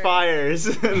start Easter.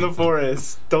 fires in the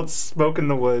forest. Don't smoke in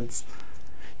the woods.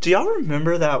 Do y'all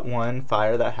remember that one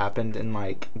fire that happened in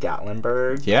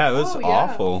Gatlinburg? yeah, it was Oh, yeah.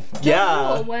 awful.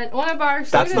 Yeah. Cool. When one of our That's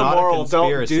students, the not a moral. Don't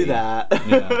conspiracy. do that.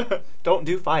 Yeah. Don't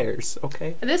do fires,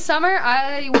 okay? this summer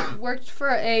I worked for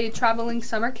a traveling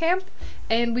summer camp,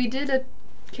 and we did a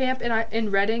camp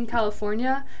in Redding,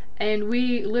 California, and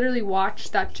we literally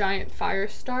watched that giant fire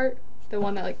start. The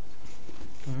one that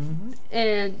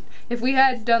and if we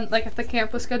had done if the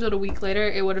camp was scheduled a week later,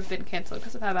 it would have been canceled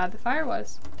because of how bad the fire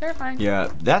was. Terrifying. Yeah,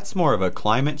 that's more of a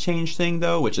climate change thing,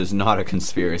 though, which is not a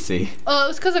conspiracy. Oh, it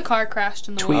was because a car crashed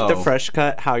in the Tweet woods. the Fresh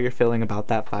Cut how you're feeling about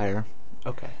that fire.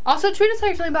 Okay. Also, tweet us how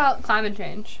you're feeling about climate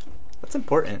change. That's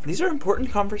important. These are important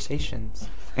conversations.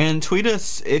 And tweet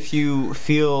us if you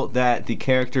feel that the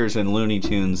characters in Looney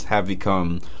Tunes have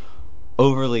become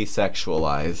overly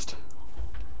sexualized.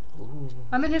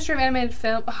 I'm in history of animated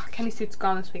film. Oh, Kenny Suit's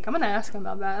gone this week. I'm gonna ask him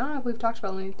about that. I don't know if we've talked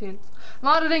about Looney Tunes. I'm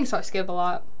auditing, so I skip a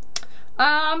lot.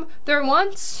 There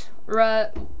once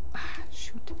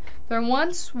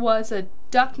was a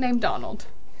duck named Donald.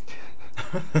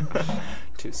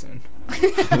 Too soon.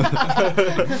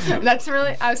 That's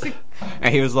really.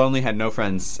 And he was lonely, had no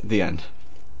friends. The end.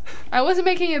 I wasn't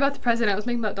making it about the president. I was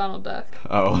making it about Donald Duck.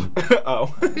 Oh.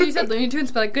 Oh. You said Looney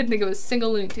Tunes, but I couldn't think of a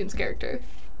single Looney Tunes character.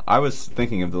 I was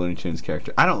thinking of the Looney Tunes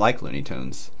character. I don't like Looney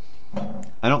Tunes.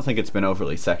 I don't think it's been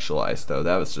overly sexualized though.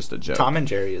 That was just a joke. Tom and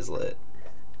Jerry is lit.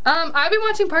 I've been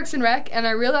watching Parks and Rec, and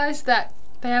I realized that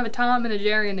they have a Tom and a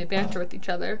Jerry, and they banter with each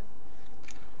other.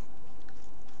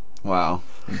 Wow.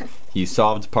 You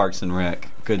solved Parks and Rec.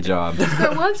 Good job.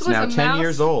 There once It's was now a 10 mouse.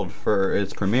 years old for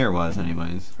its premiere was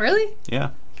anyways. Really? Yeah. I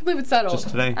can't believe it's that old. Just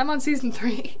today. I'm on season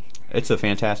 3. It's a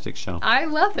fantastic show. I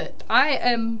love it. I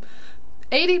am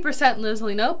 80%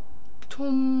 Leslie Nope,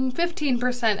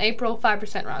 15% April,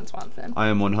 5% Ron Swanson. I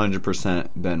am 100%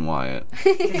 Ben Wyatt.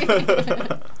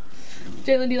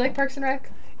 Jalen, do you like Parks and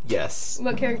Rec? Yes.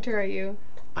 What character are you?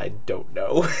 I don't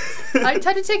know. I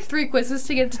had to take 3 quizzes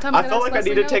to get to tell me I that felt was like I need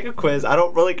Leslie to take a quiz. I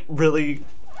don't really.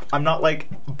 I'm not like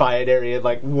binary in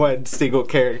like one single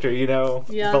character, you know?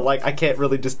 Yeah. But like I can't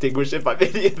really distinguish if I'm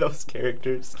any of those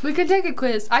characters. We could take a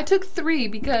quiz. I took 3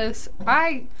 because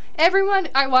everyone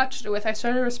I watched it with, I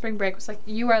started with Spring Break, was like,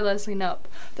 you are Leslie Nope.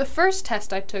 The first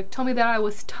test I took told me that I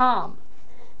was Tom.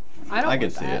 I don't I want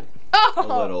could see that. it. Oh!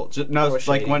 A little. No, Or it's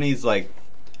like shady. when he's like,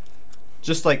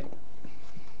 just like,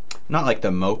 not like the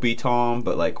mopey Tom,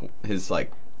 but like his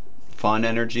like fun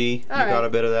energy. All You got right. a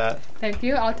bit of that. Thank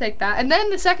you. I'll take that. And then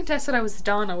the second test said I was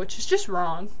Donna, which is just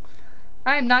wrong.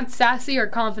 I am not sassy or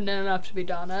confident enough to be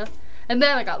Donna. And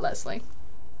then I got Leslie.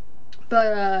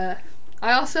 But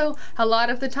I also, a lot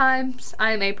of the times,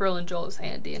 I am April and Joel is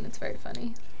Andy, and it's very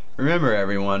funny. Remember,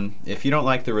 everyone, if you don't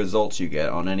like the results you get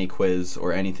on any quiz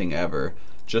or anything ever,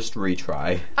 just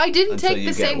retry. I didn't Until take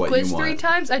you the get same what quiz you 3 want.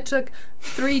 times. I took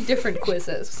 3 different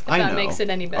quizzes, if I that know. makes it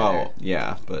any better. Oh,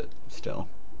 yeah, but still.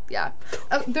 Yeah.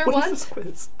 There What is was... this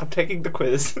quiz? I'm taking the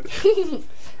quiz.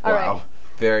 All Wow. right.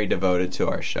 Very devoted to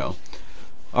our show.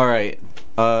 All right.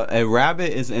 A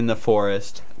rabbit is in the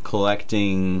forest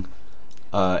collecting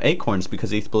acorns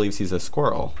because he believes he's a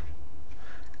squirrel.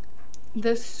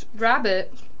 This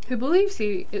rabbit, who believes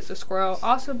he is a squirrel,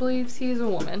 also believes he is a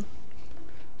woman.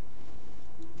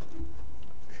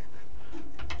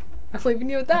 I'm leaving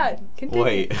you with that. Continue.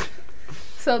 Wait.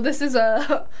 So this is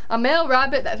a male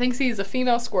rabbit that thinks he's a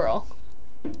female squirrel.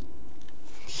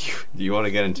 Do you want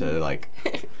to get into, like,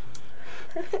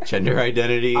 gender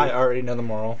identity? I already know the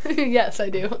moral. Yes, I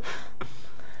do.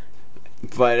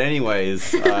 But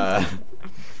anyways,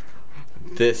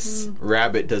 this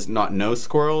rabbit does not know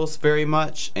squirrels very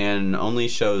much and only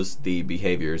shows the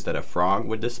behaviors that a frog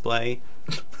would display.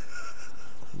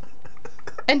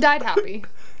 And died happy.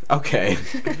 Okay.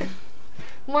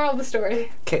 Moral of the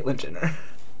story. Caitlyn Jenner.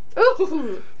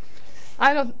 Ooh.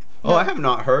 I don't... Oh, I have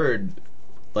not heard,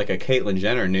 like, a Caitlyn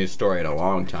Jenner news story in a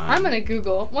long time. I'm gonna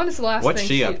Google. When is the last What's thing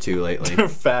she up to lately?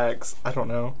 Facts. I don't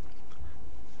know.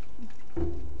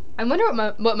 I wonder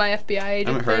what my FBI I agent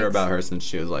haven't heard thinks. about her since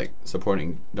she was, like,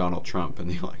 supporting Donald Trump in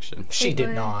the election. She did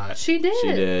Caitlyn. not. She did. She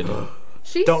did.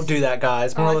 She's Don't do that,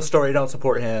 guys. Moral of the story, don't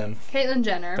support him. Caitlyn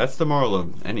Jenner. That's the moral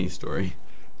of any story.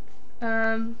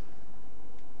 Does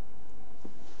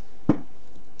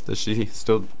she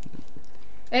still...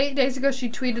 8 days ago, she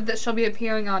tweeted that she'll be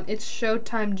appearing on It's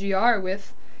Showtime GR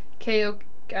with KO.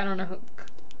 I don't know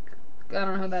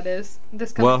who that is.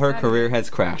 This coming Well, her Saturday. career has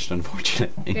crashed,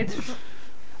 unfortunately. It's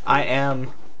I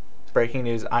am... Breaking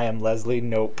news, I am Leslie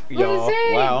Nope, y'all.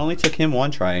 Lizzie! Wow, only took him one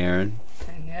try, Aaron.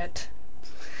 Dang it.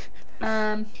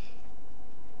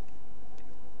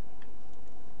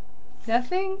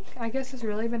 Nothing, I guess, has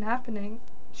really been happening.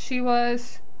 She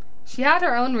had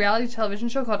her own reality television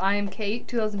show called I Am Kate,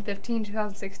 2015,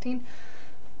 2016.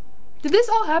 Did this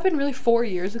all happen really 4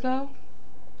 years ago?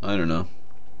 I don't know.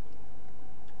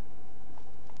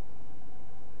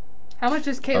 How much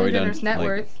is Are Caitlyn we done? Jenner's net Like-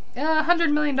 worth?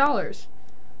 $100 million.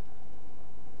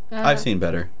 I've seen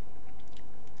better.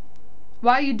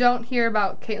 Why you don't hear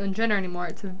about Caitlyn Jenner anymore?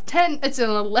 It's an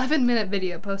 11-minute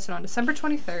video posted on December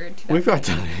 23rd. We've got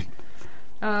time.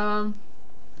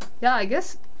 Yeah, I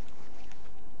guess.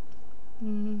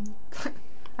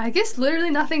 I guess literally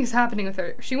nothing's happening with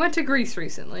her. She went to Greece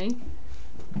recently.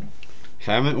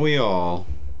 Haven't we all?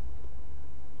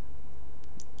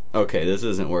 Okay, this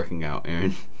isn't working out,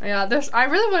 Aaron. Yeah, I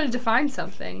really wanted to find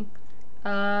something.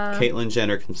 Caitlyn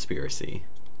Jenner conspiracy.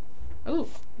 Ooh.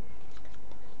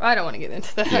 I don't want to get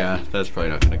into that. Yeah, that's probably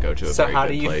not going to go to a So very how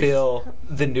good do you place. feel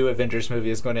the new Avengers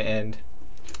movie is going to end?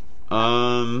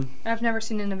 I've never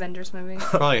seen an Avengers movie.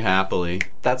 Probably happily.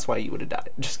 That's why you would have died.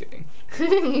 Just kidding.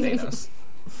 Thanos.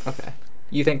 Okay.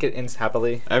 You think it ends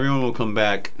happily? Everyone will come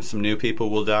back. Some new people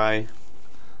will die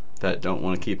that don't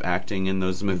want to keep acting in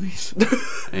those movies.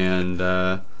 And,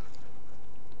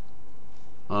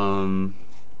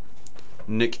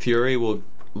 Nick Fury will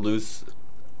lose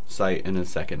sight in his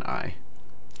second eye.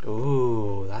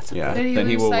 Ooh, that's a Yeah. Did he Then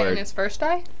he lose will sight wear- in his first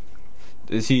eye?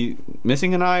 Is he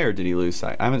missing an eye or did he lose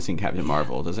sight? I haven't seen Captain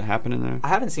Marvel. Does it happen in there? I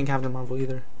haven't seen Captain Marvel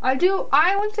either. I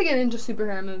want to get into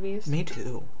superhero movies. Me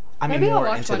too. I mean, Maybe I'll more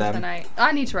watch into one them. tonight.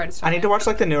 I need to write a story. I need to watch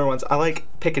like the newer ones. I like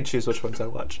pick and choose which ones I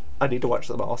watch. I need to watch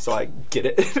them all so I get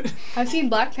it. I've seen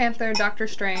Black Panther, Doctor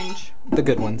Strange, The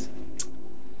good ones.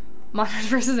 Monsters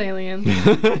vs. Aliens,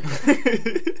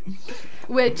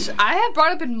 which I have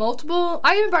brought up in multiple.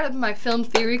 I even brought it up in my film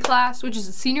theory class, which is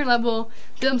a senior level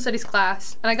film studies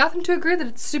class, and I got them to agree that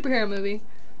it's a superhero movie.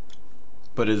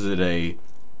 But is it a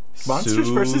Monsters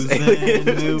vs. Susan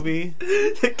Aliens movie?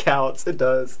 It counts. It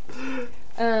does.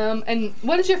 And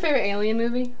what is your favorite alien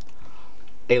movie?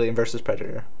 Alien versus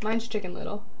Predator. Mine's Chicken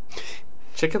Little.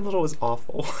 Chicken Little was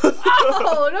awful.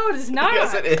 Oh no, it is not.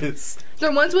 Yes, it is.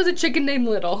 There once was a chicken named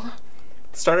Little.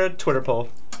 Start a Twitter poll.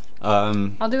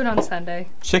 I'll do it on Sunday.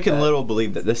 Chicken Little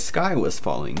believed that the sky was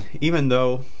falling, even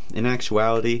though, in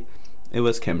actuality, it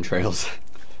was chemtrails.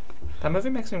 That movie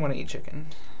makes me want to eat chicken.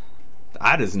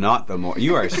 That is not the moral.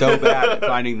 You are so bad at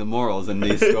finding the morals in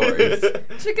these stories.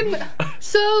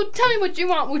 So tell me what you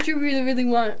want. What you really, really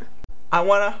want. I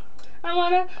wanna. I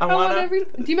want every. Do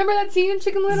you remember that scene in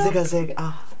Chicken Little? Zigga zig.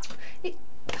 Ah.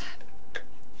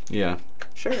 Yeah,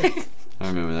 Sure. I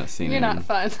remember that scene. You're not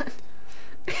fun.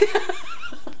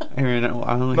 Aaron, I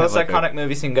only Most have iconic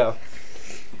movie scene, go.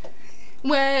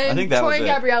 When I think that Troy was and it.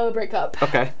 Gabriella break up.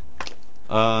 Okay.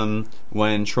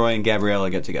 When Troy and Gabriella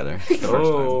get together the first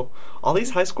Oh, all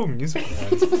these High School Musical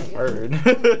ones. Word.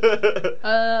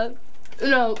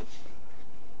 No.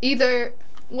 Either.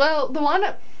 Well,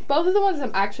 both of the ones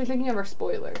I'm actually thinking of are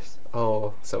spoilers.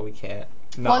 Oh, so we can't.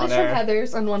 Not One on is from air.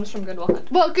 Heather's and one is from Good Will Hunting.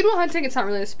 Well, Good Will Hunting, it's not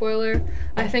really a spoiler.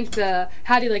 I think the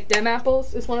How Do You Like Dem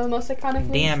Apples is one of the most iconic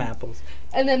ones. Damn apples.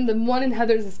 And then the one in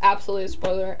Heather's is absolutely a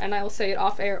spoiler, and I will say it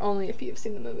off air only if you've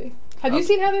seen the movie. Have you Okay.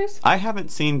 seen Heather's? I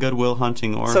haven't seen Good Will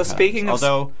Hunting or. So speaking of-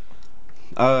 although,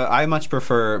 I much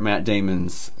prefer Matt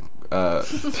Damon's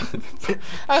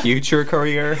future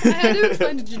career. I had to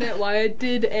explain to Jeanette why I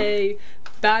did a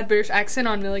bad British accent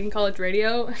on Milligan College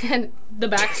Radio, and the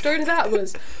backstory to that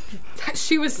was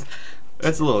she was.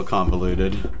 It's a little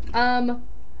convoluted.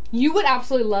 You would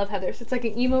absolutely love Heather's. It's like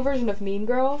an emo version of Mean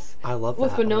Girls I love that.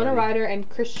 with Winona already. Ryder and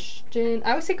Christian.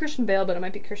 I would say Christian Bale, but it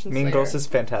might be Christian Mean Slater. Girls is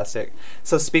fantastic.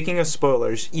 So speaking of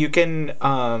spoilers, you can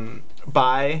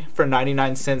buy for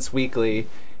 99 cents weekly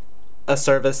a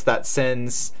service that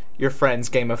sends your friends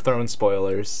Game of Thrones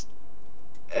spoilers,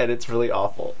 and it's really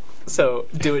awful. So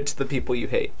do it to the people you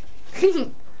hate.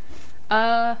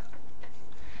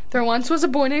 There once was a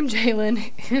boy named Jalen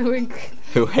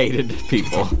Who hated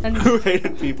people. Who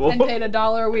hated people. and paid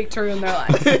 $1 a week to ruin their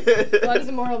life. What is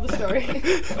the moral of the story?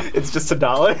 It's just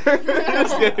 $1.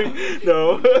 Just kidding.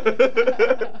 No.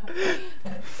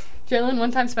 Jalen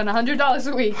one time spent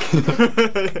 $100 a week.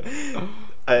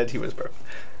 And he was broke.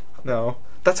 No.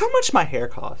 That's how much my hair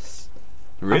costs.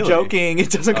 Really? I'm joking. It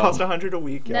doesn't cost Oh. $100 a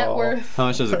week, y'all. Net worth. How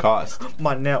much does it cost?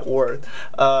 My net worth.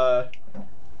 A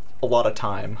lot of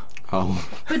time. Oh.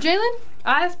 But Jalen,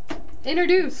 I've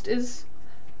introduced, is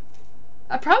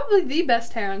probably the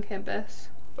best hair on campus.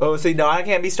 Oh, see, no, I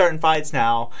can't be starting fights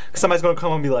now. Because somebody's going to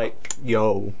come and be like,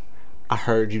 yo, I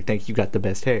heard you think you got the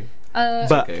best hair.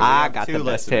 But Okay, we I have got two the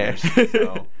best hair. listeners,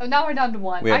 so oh, now we're down to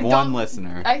one. we have I one don't-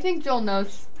 listener. I think Joel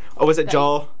knows. Oh, was it Thank-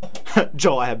 Joel?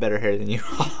 Joel, I have better hair than you.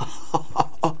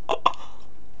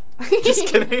 Just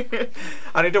kidding.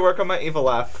 I need to work on my evil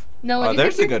laugh. No, do you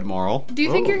There's a think good moral. Do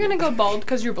you think Ooh. you're gonna go bald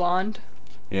because you're blonde?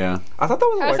 Yeah. I thought that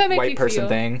was How does a that make white you person feel?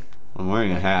 thing. I'm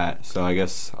wearing a hat, so I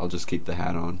guess I'll just keep the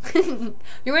hat on.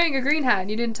 You're wearing a green hat.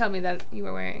 You didn't tell me that you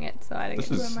were wearing it, so I didn't This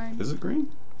get to is. wear mine. Is it green?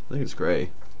 I think it's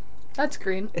gray. That's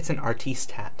green. It's an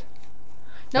artiste hat.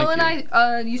 Noah and Thank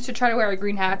I used to try to wear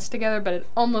green hats together, but it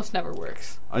almost never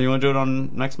works. Oh, you want to do it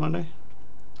on next Monday?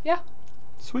 Yeah.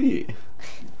 Sweet.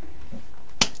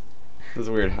 This is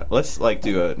weird. Let's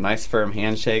do a nice firm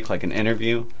handshake, like an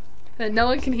interview. That no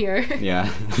one can hear.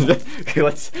 Yeah. Okay,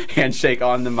 let's handshake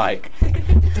on the mic.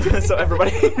 So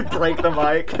everybody break the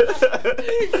mic.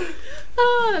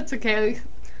 Oh, that's okay.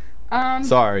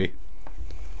 Sorry.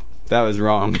 That was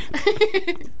wrong.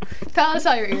 Tell us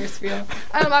how your ears feel.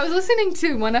 I was listening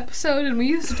to one episode, and we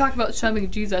used to talk about shoving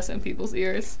Jesus in people's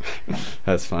ears.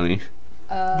 That's funny.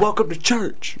 Welcome to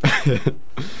church.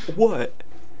 What?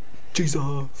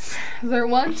 Jesus. There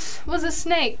once was a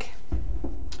snake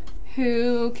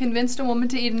who convinced a woman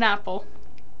to eat an apple.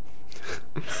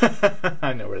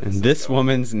 I know where this is And this going.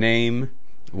 woman's name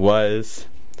was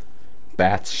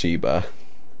Bathsheba.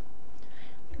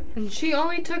 And she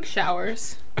only took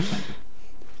showers.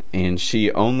 And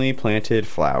she only planted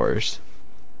flowers.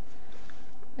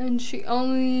 And she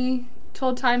only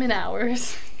told time in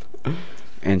hours.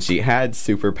 and she had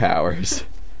superpowers.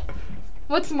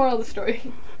 What's the moral of the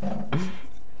story?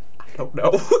 I don't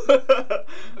know.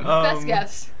 Best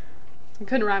guess. I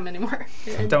couldn't rhyme anymore.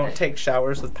 Don't take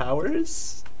showers with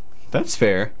powers. That's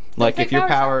fair. Like, take if your shower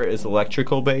power showers. is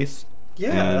electrical based,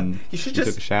 Yeah, and you should you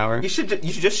just took a shower. You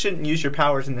just shouldn't use your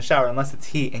powers in the shower unless it's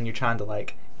heat and you're trying to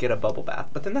like get a bubble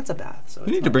bath. But then that's a bath. So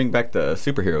We need to bring back the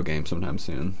superhero game sometime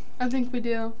soon. I think we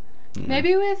do. Yeah.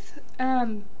 Maybe with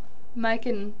Mike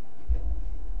and,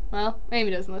 well,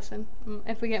 Amy doesn't listen.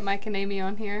 If we get Mike and Amy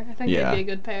on here, I think Yeah. they'd be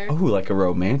a good pair. Oh, like a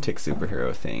romantic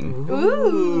superhero thing.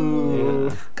 Ooh.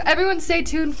 Yeah. Everyone stay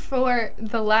tuned for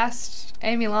the last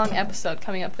Amy Long episode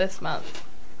coming up this month.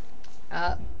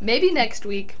 Maybe next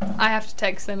week. I have to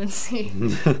text them and see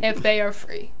if they are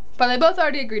free. But they both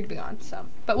already agreed to be on, so.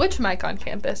 But which Mike on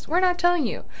campus? We're not telling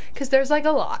you, because there's like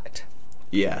a lot.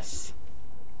 Yes.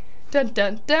 Dun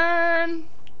dun dun!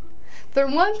 There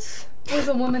once was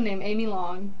a woman named Amy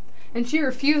Long, and she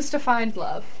refused to find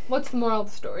love. What's the moral of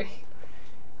the story?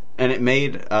 And it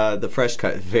made the fresh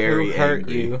cut very Who hurt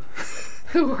angry. you?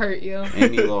 Who hurt you?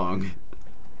 Amy Long.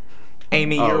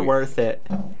 Amy, Oh. you're worth it.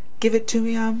 Give it to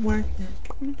me, I'm worth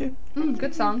it.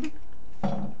 Good song.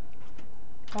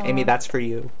 Amy, that's for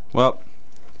you. Well,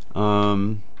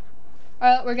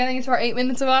 We're getting into our 8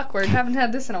 minutes of awkward. Haven't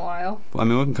had this in a while. I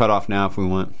mean, we can cut off now if we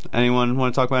want. Anyone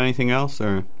want to talk about anything else,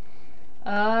 or?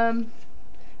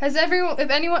 Has everyone, if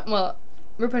anyone, well,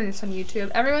 we're putting this on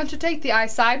YouTube. Everyone should take the I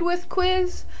Side With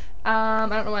quiz. I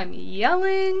don't know why I'm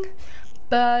yelling,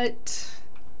 but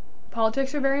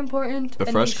politics are very important. The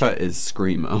and fresh you cut is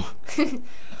screamo.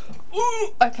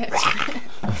 Okay.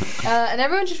 And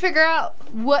everyone should figure out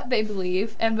what they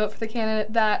believe and vote for the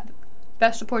candidate that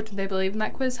best supports what they believe. And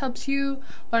that quiz helps you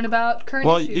learn about current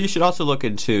Well, issues. you should also look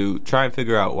into try and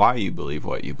figure out why you believe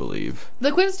what you believe.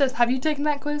 The quiz does. Have you taken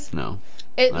that quiz? No,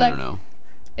 It I don't know.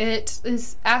 It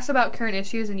is asked about current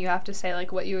issues, and you have to say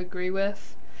like what you agree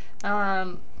with,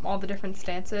 all the different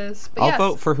stances. But I'll yes,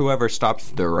 vote for whoever stops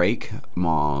the rake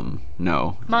mom.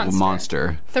 No,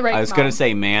 Monster. The rake I was mom. gonna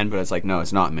say man, but it's like no,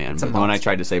 it's not man. It's a But when I monster.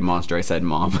 tried to say monster, I said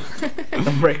mom.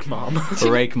 The break mom.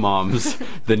 The Rake Moms,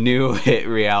 the new hit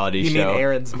reality You show. mean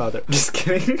Aaron's mother. Just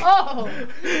kidding. Oh,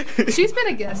 she's been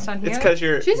a guest on here. It's because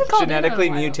you're She's been called in on genetically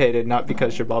a while. mutated, not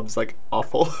because your mom's like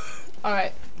awful. All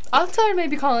right, I'll tell her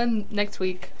maybe call in next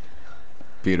week.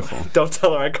 Beautiful. Don't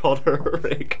tell her I called her a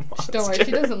rake monster. Don't worry,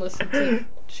 she doesn't listen.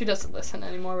 She doesn't listen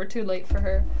anymore. We're too late for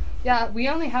her. Yeah, we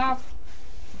only have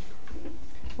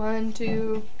 1,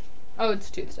 2. Oh, it's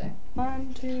Tuesday.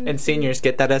 1, 2. And seniors,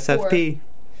 get that SFP.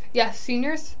 Yeah,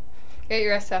 seniors, get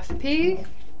your SFP.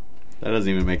 That doesn't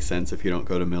even make sense if you don't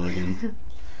go to Milligan.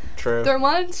 True. There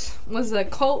once was a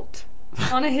cult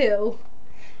on a hill,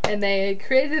 and they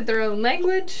created their own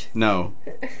language. No.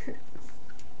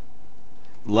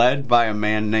 Led by a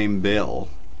man named Bill.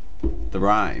 The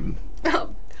rhyme.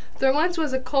 There once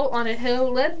was a cult on a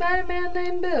hill led by a man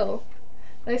named Bill.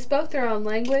 They spoke their own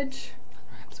language.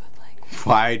 Rhymes with language.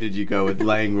 Why did you go with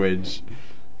language?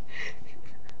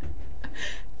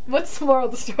 What's the moral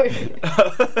of the story?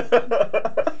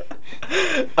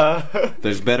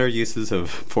 There's better uses of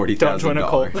 $40,000. Don't join a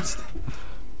cult.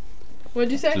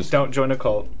 What'd you say? Just- Don't join a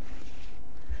cult.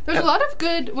 There's a lot of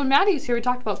good. When Maddie was here, we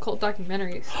talked about cult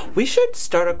documentaries. We should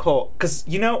start a cult, because,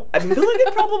 you know,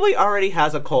 Milligan probably already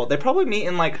has a cult. They probably meet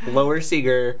in, like, Lower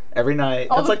Seeger every night.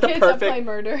 All That's, the like, the kids that play perfect...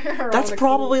 murder. are That's on the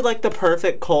probably, cult. like, the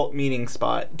perfect cult meeting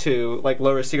spot, too. Like,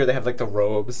 Lower Seeger, they have, like, the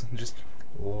robes. And just...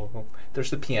 Whoa. There's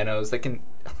the pianos. They can...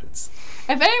 It's...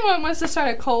 If anyone wants to start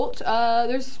a cult,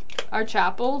 there's our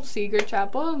chapel, Seeger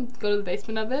Chapel. Go to the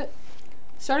basement of it.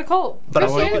 Start a cult. But I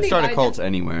Well, you can start a by cult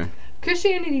anywhere.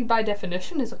 Christianity, by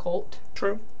definition, is a cult.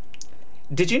 True.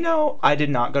 Did you know I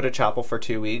did not go to chapel for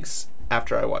 2 weeks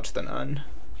after I watched The Nun?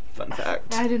 Fun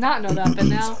fact. I did not know that, but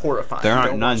now It's horrifying. There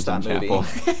aren't Don't nuns watch in that chapel.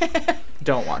 movie.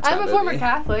 Don't watch that I'm a movie. former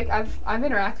Catholic. I've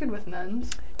interacted with nuns.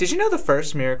 Did you know the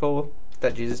first miracle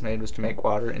that Jesus made was to make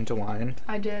water into wine?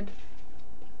 I did.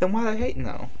 Then why are they hating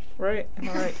though? Right? Am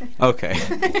I right?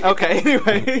 Okay. Okay,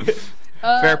 anyway.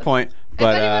 Fair point.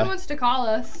 But if anyone wants to call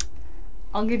us,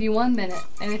 I'll give you 1 minute.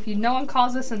 And if no one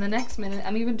calls us in the next minute,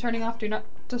 I'm even turning off Do Not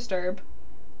Disturb.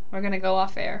 We're going to go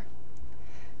off air.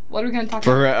 What are we going to talk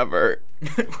forever.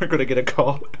 We're gonna get a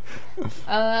call.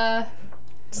 about?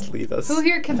 Just leave us. Who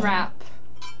here can rap?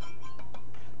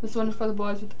 This one is for the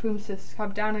boys with the poom sis.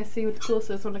 Come down, I see what the cool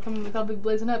sis. When I come in, I'll be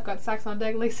blazing up. Got sacks on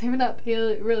deck, legs saving up. He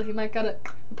might got it.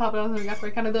 Pop it on him, got for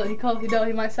accountability. He calls, he don't,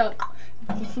 he might sell.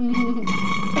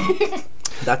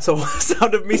 That's the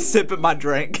sound of me sipping my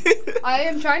drink. I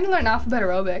am trying to learn alphabet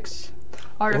aerobics.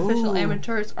 Artificial Ooh.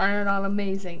 amateurs aren't all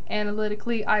amazing.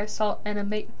 Analytically, I assault and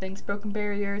animate things. Broken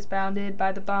barriers bounded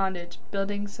by the bondage.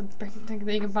 Buildings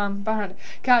thing upon bond.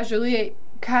 Casually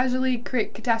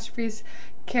create catastrophes.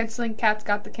 Canceling cats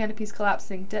got the canopies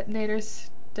collapsing. Detonators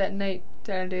detonate.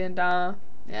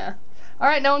 Yeah.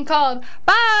 Alright, no one called.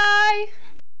 Bye!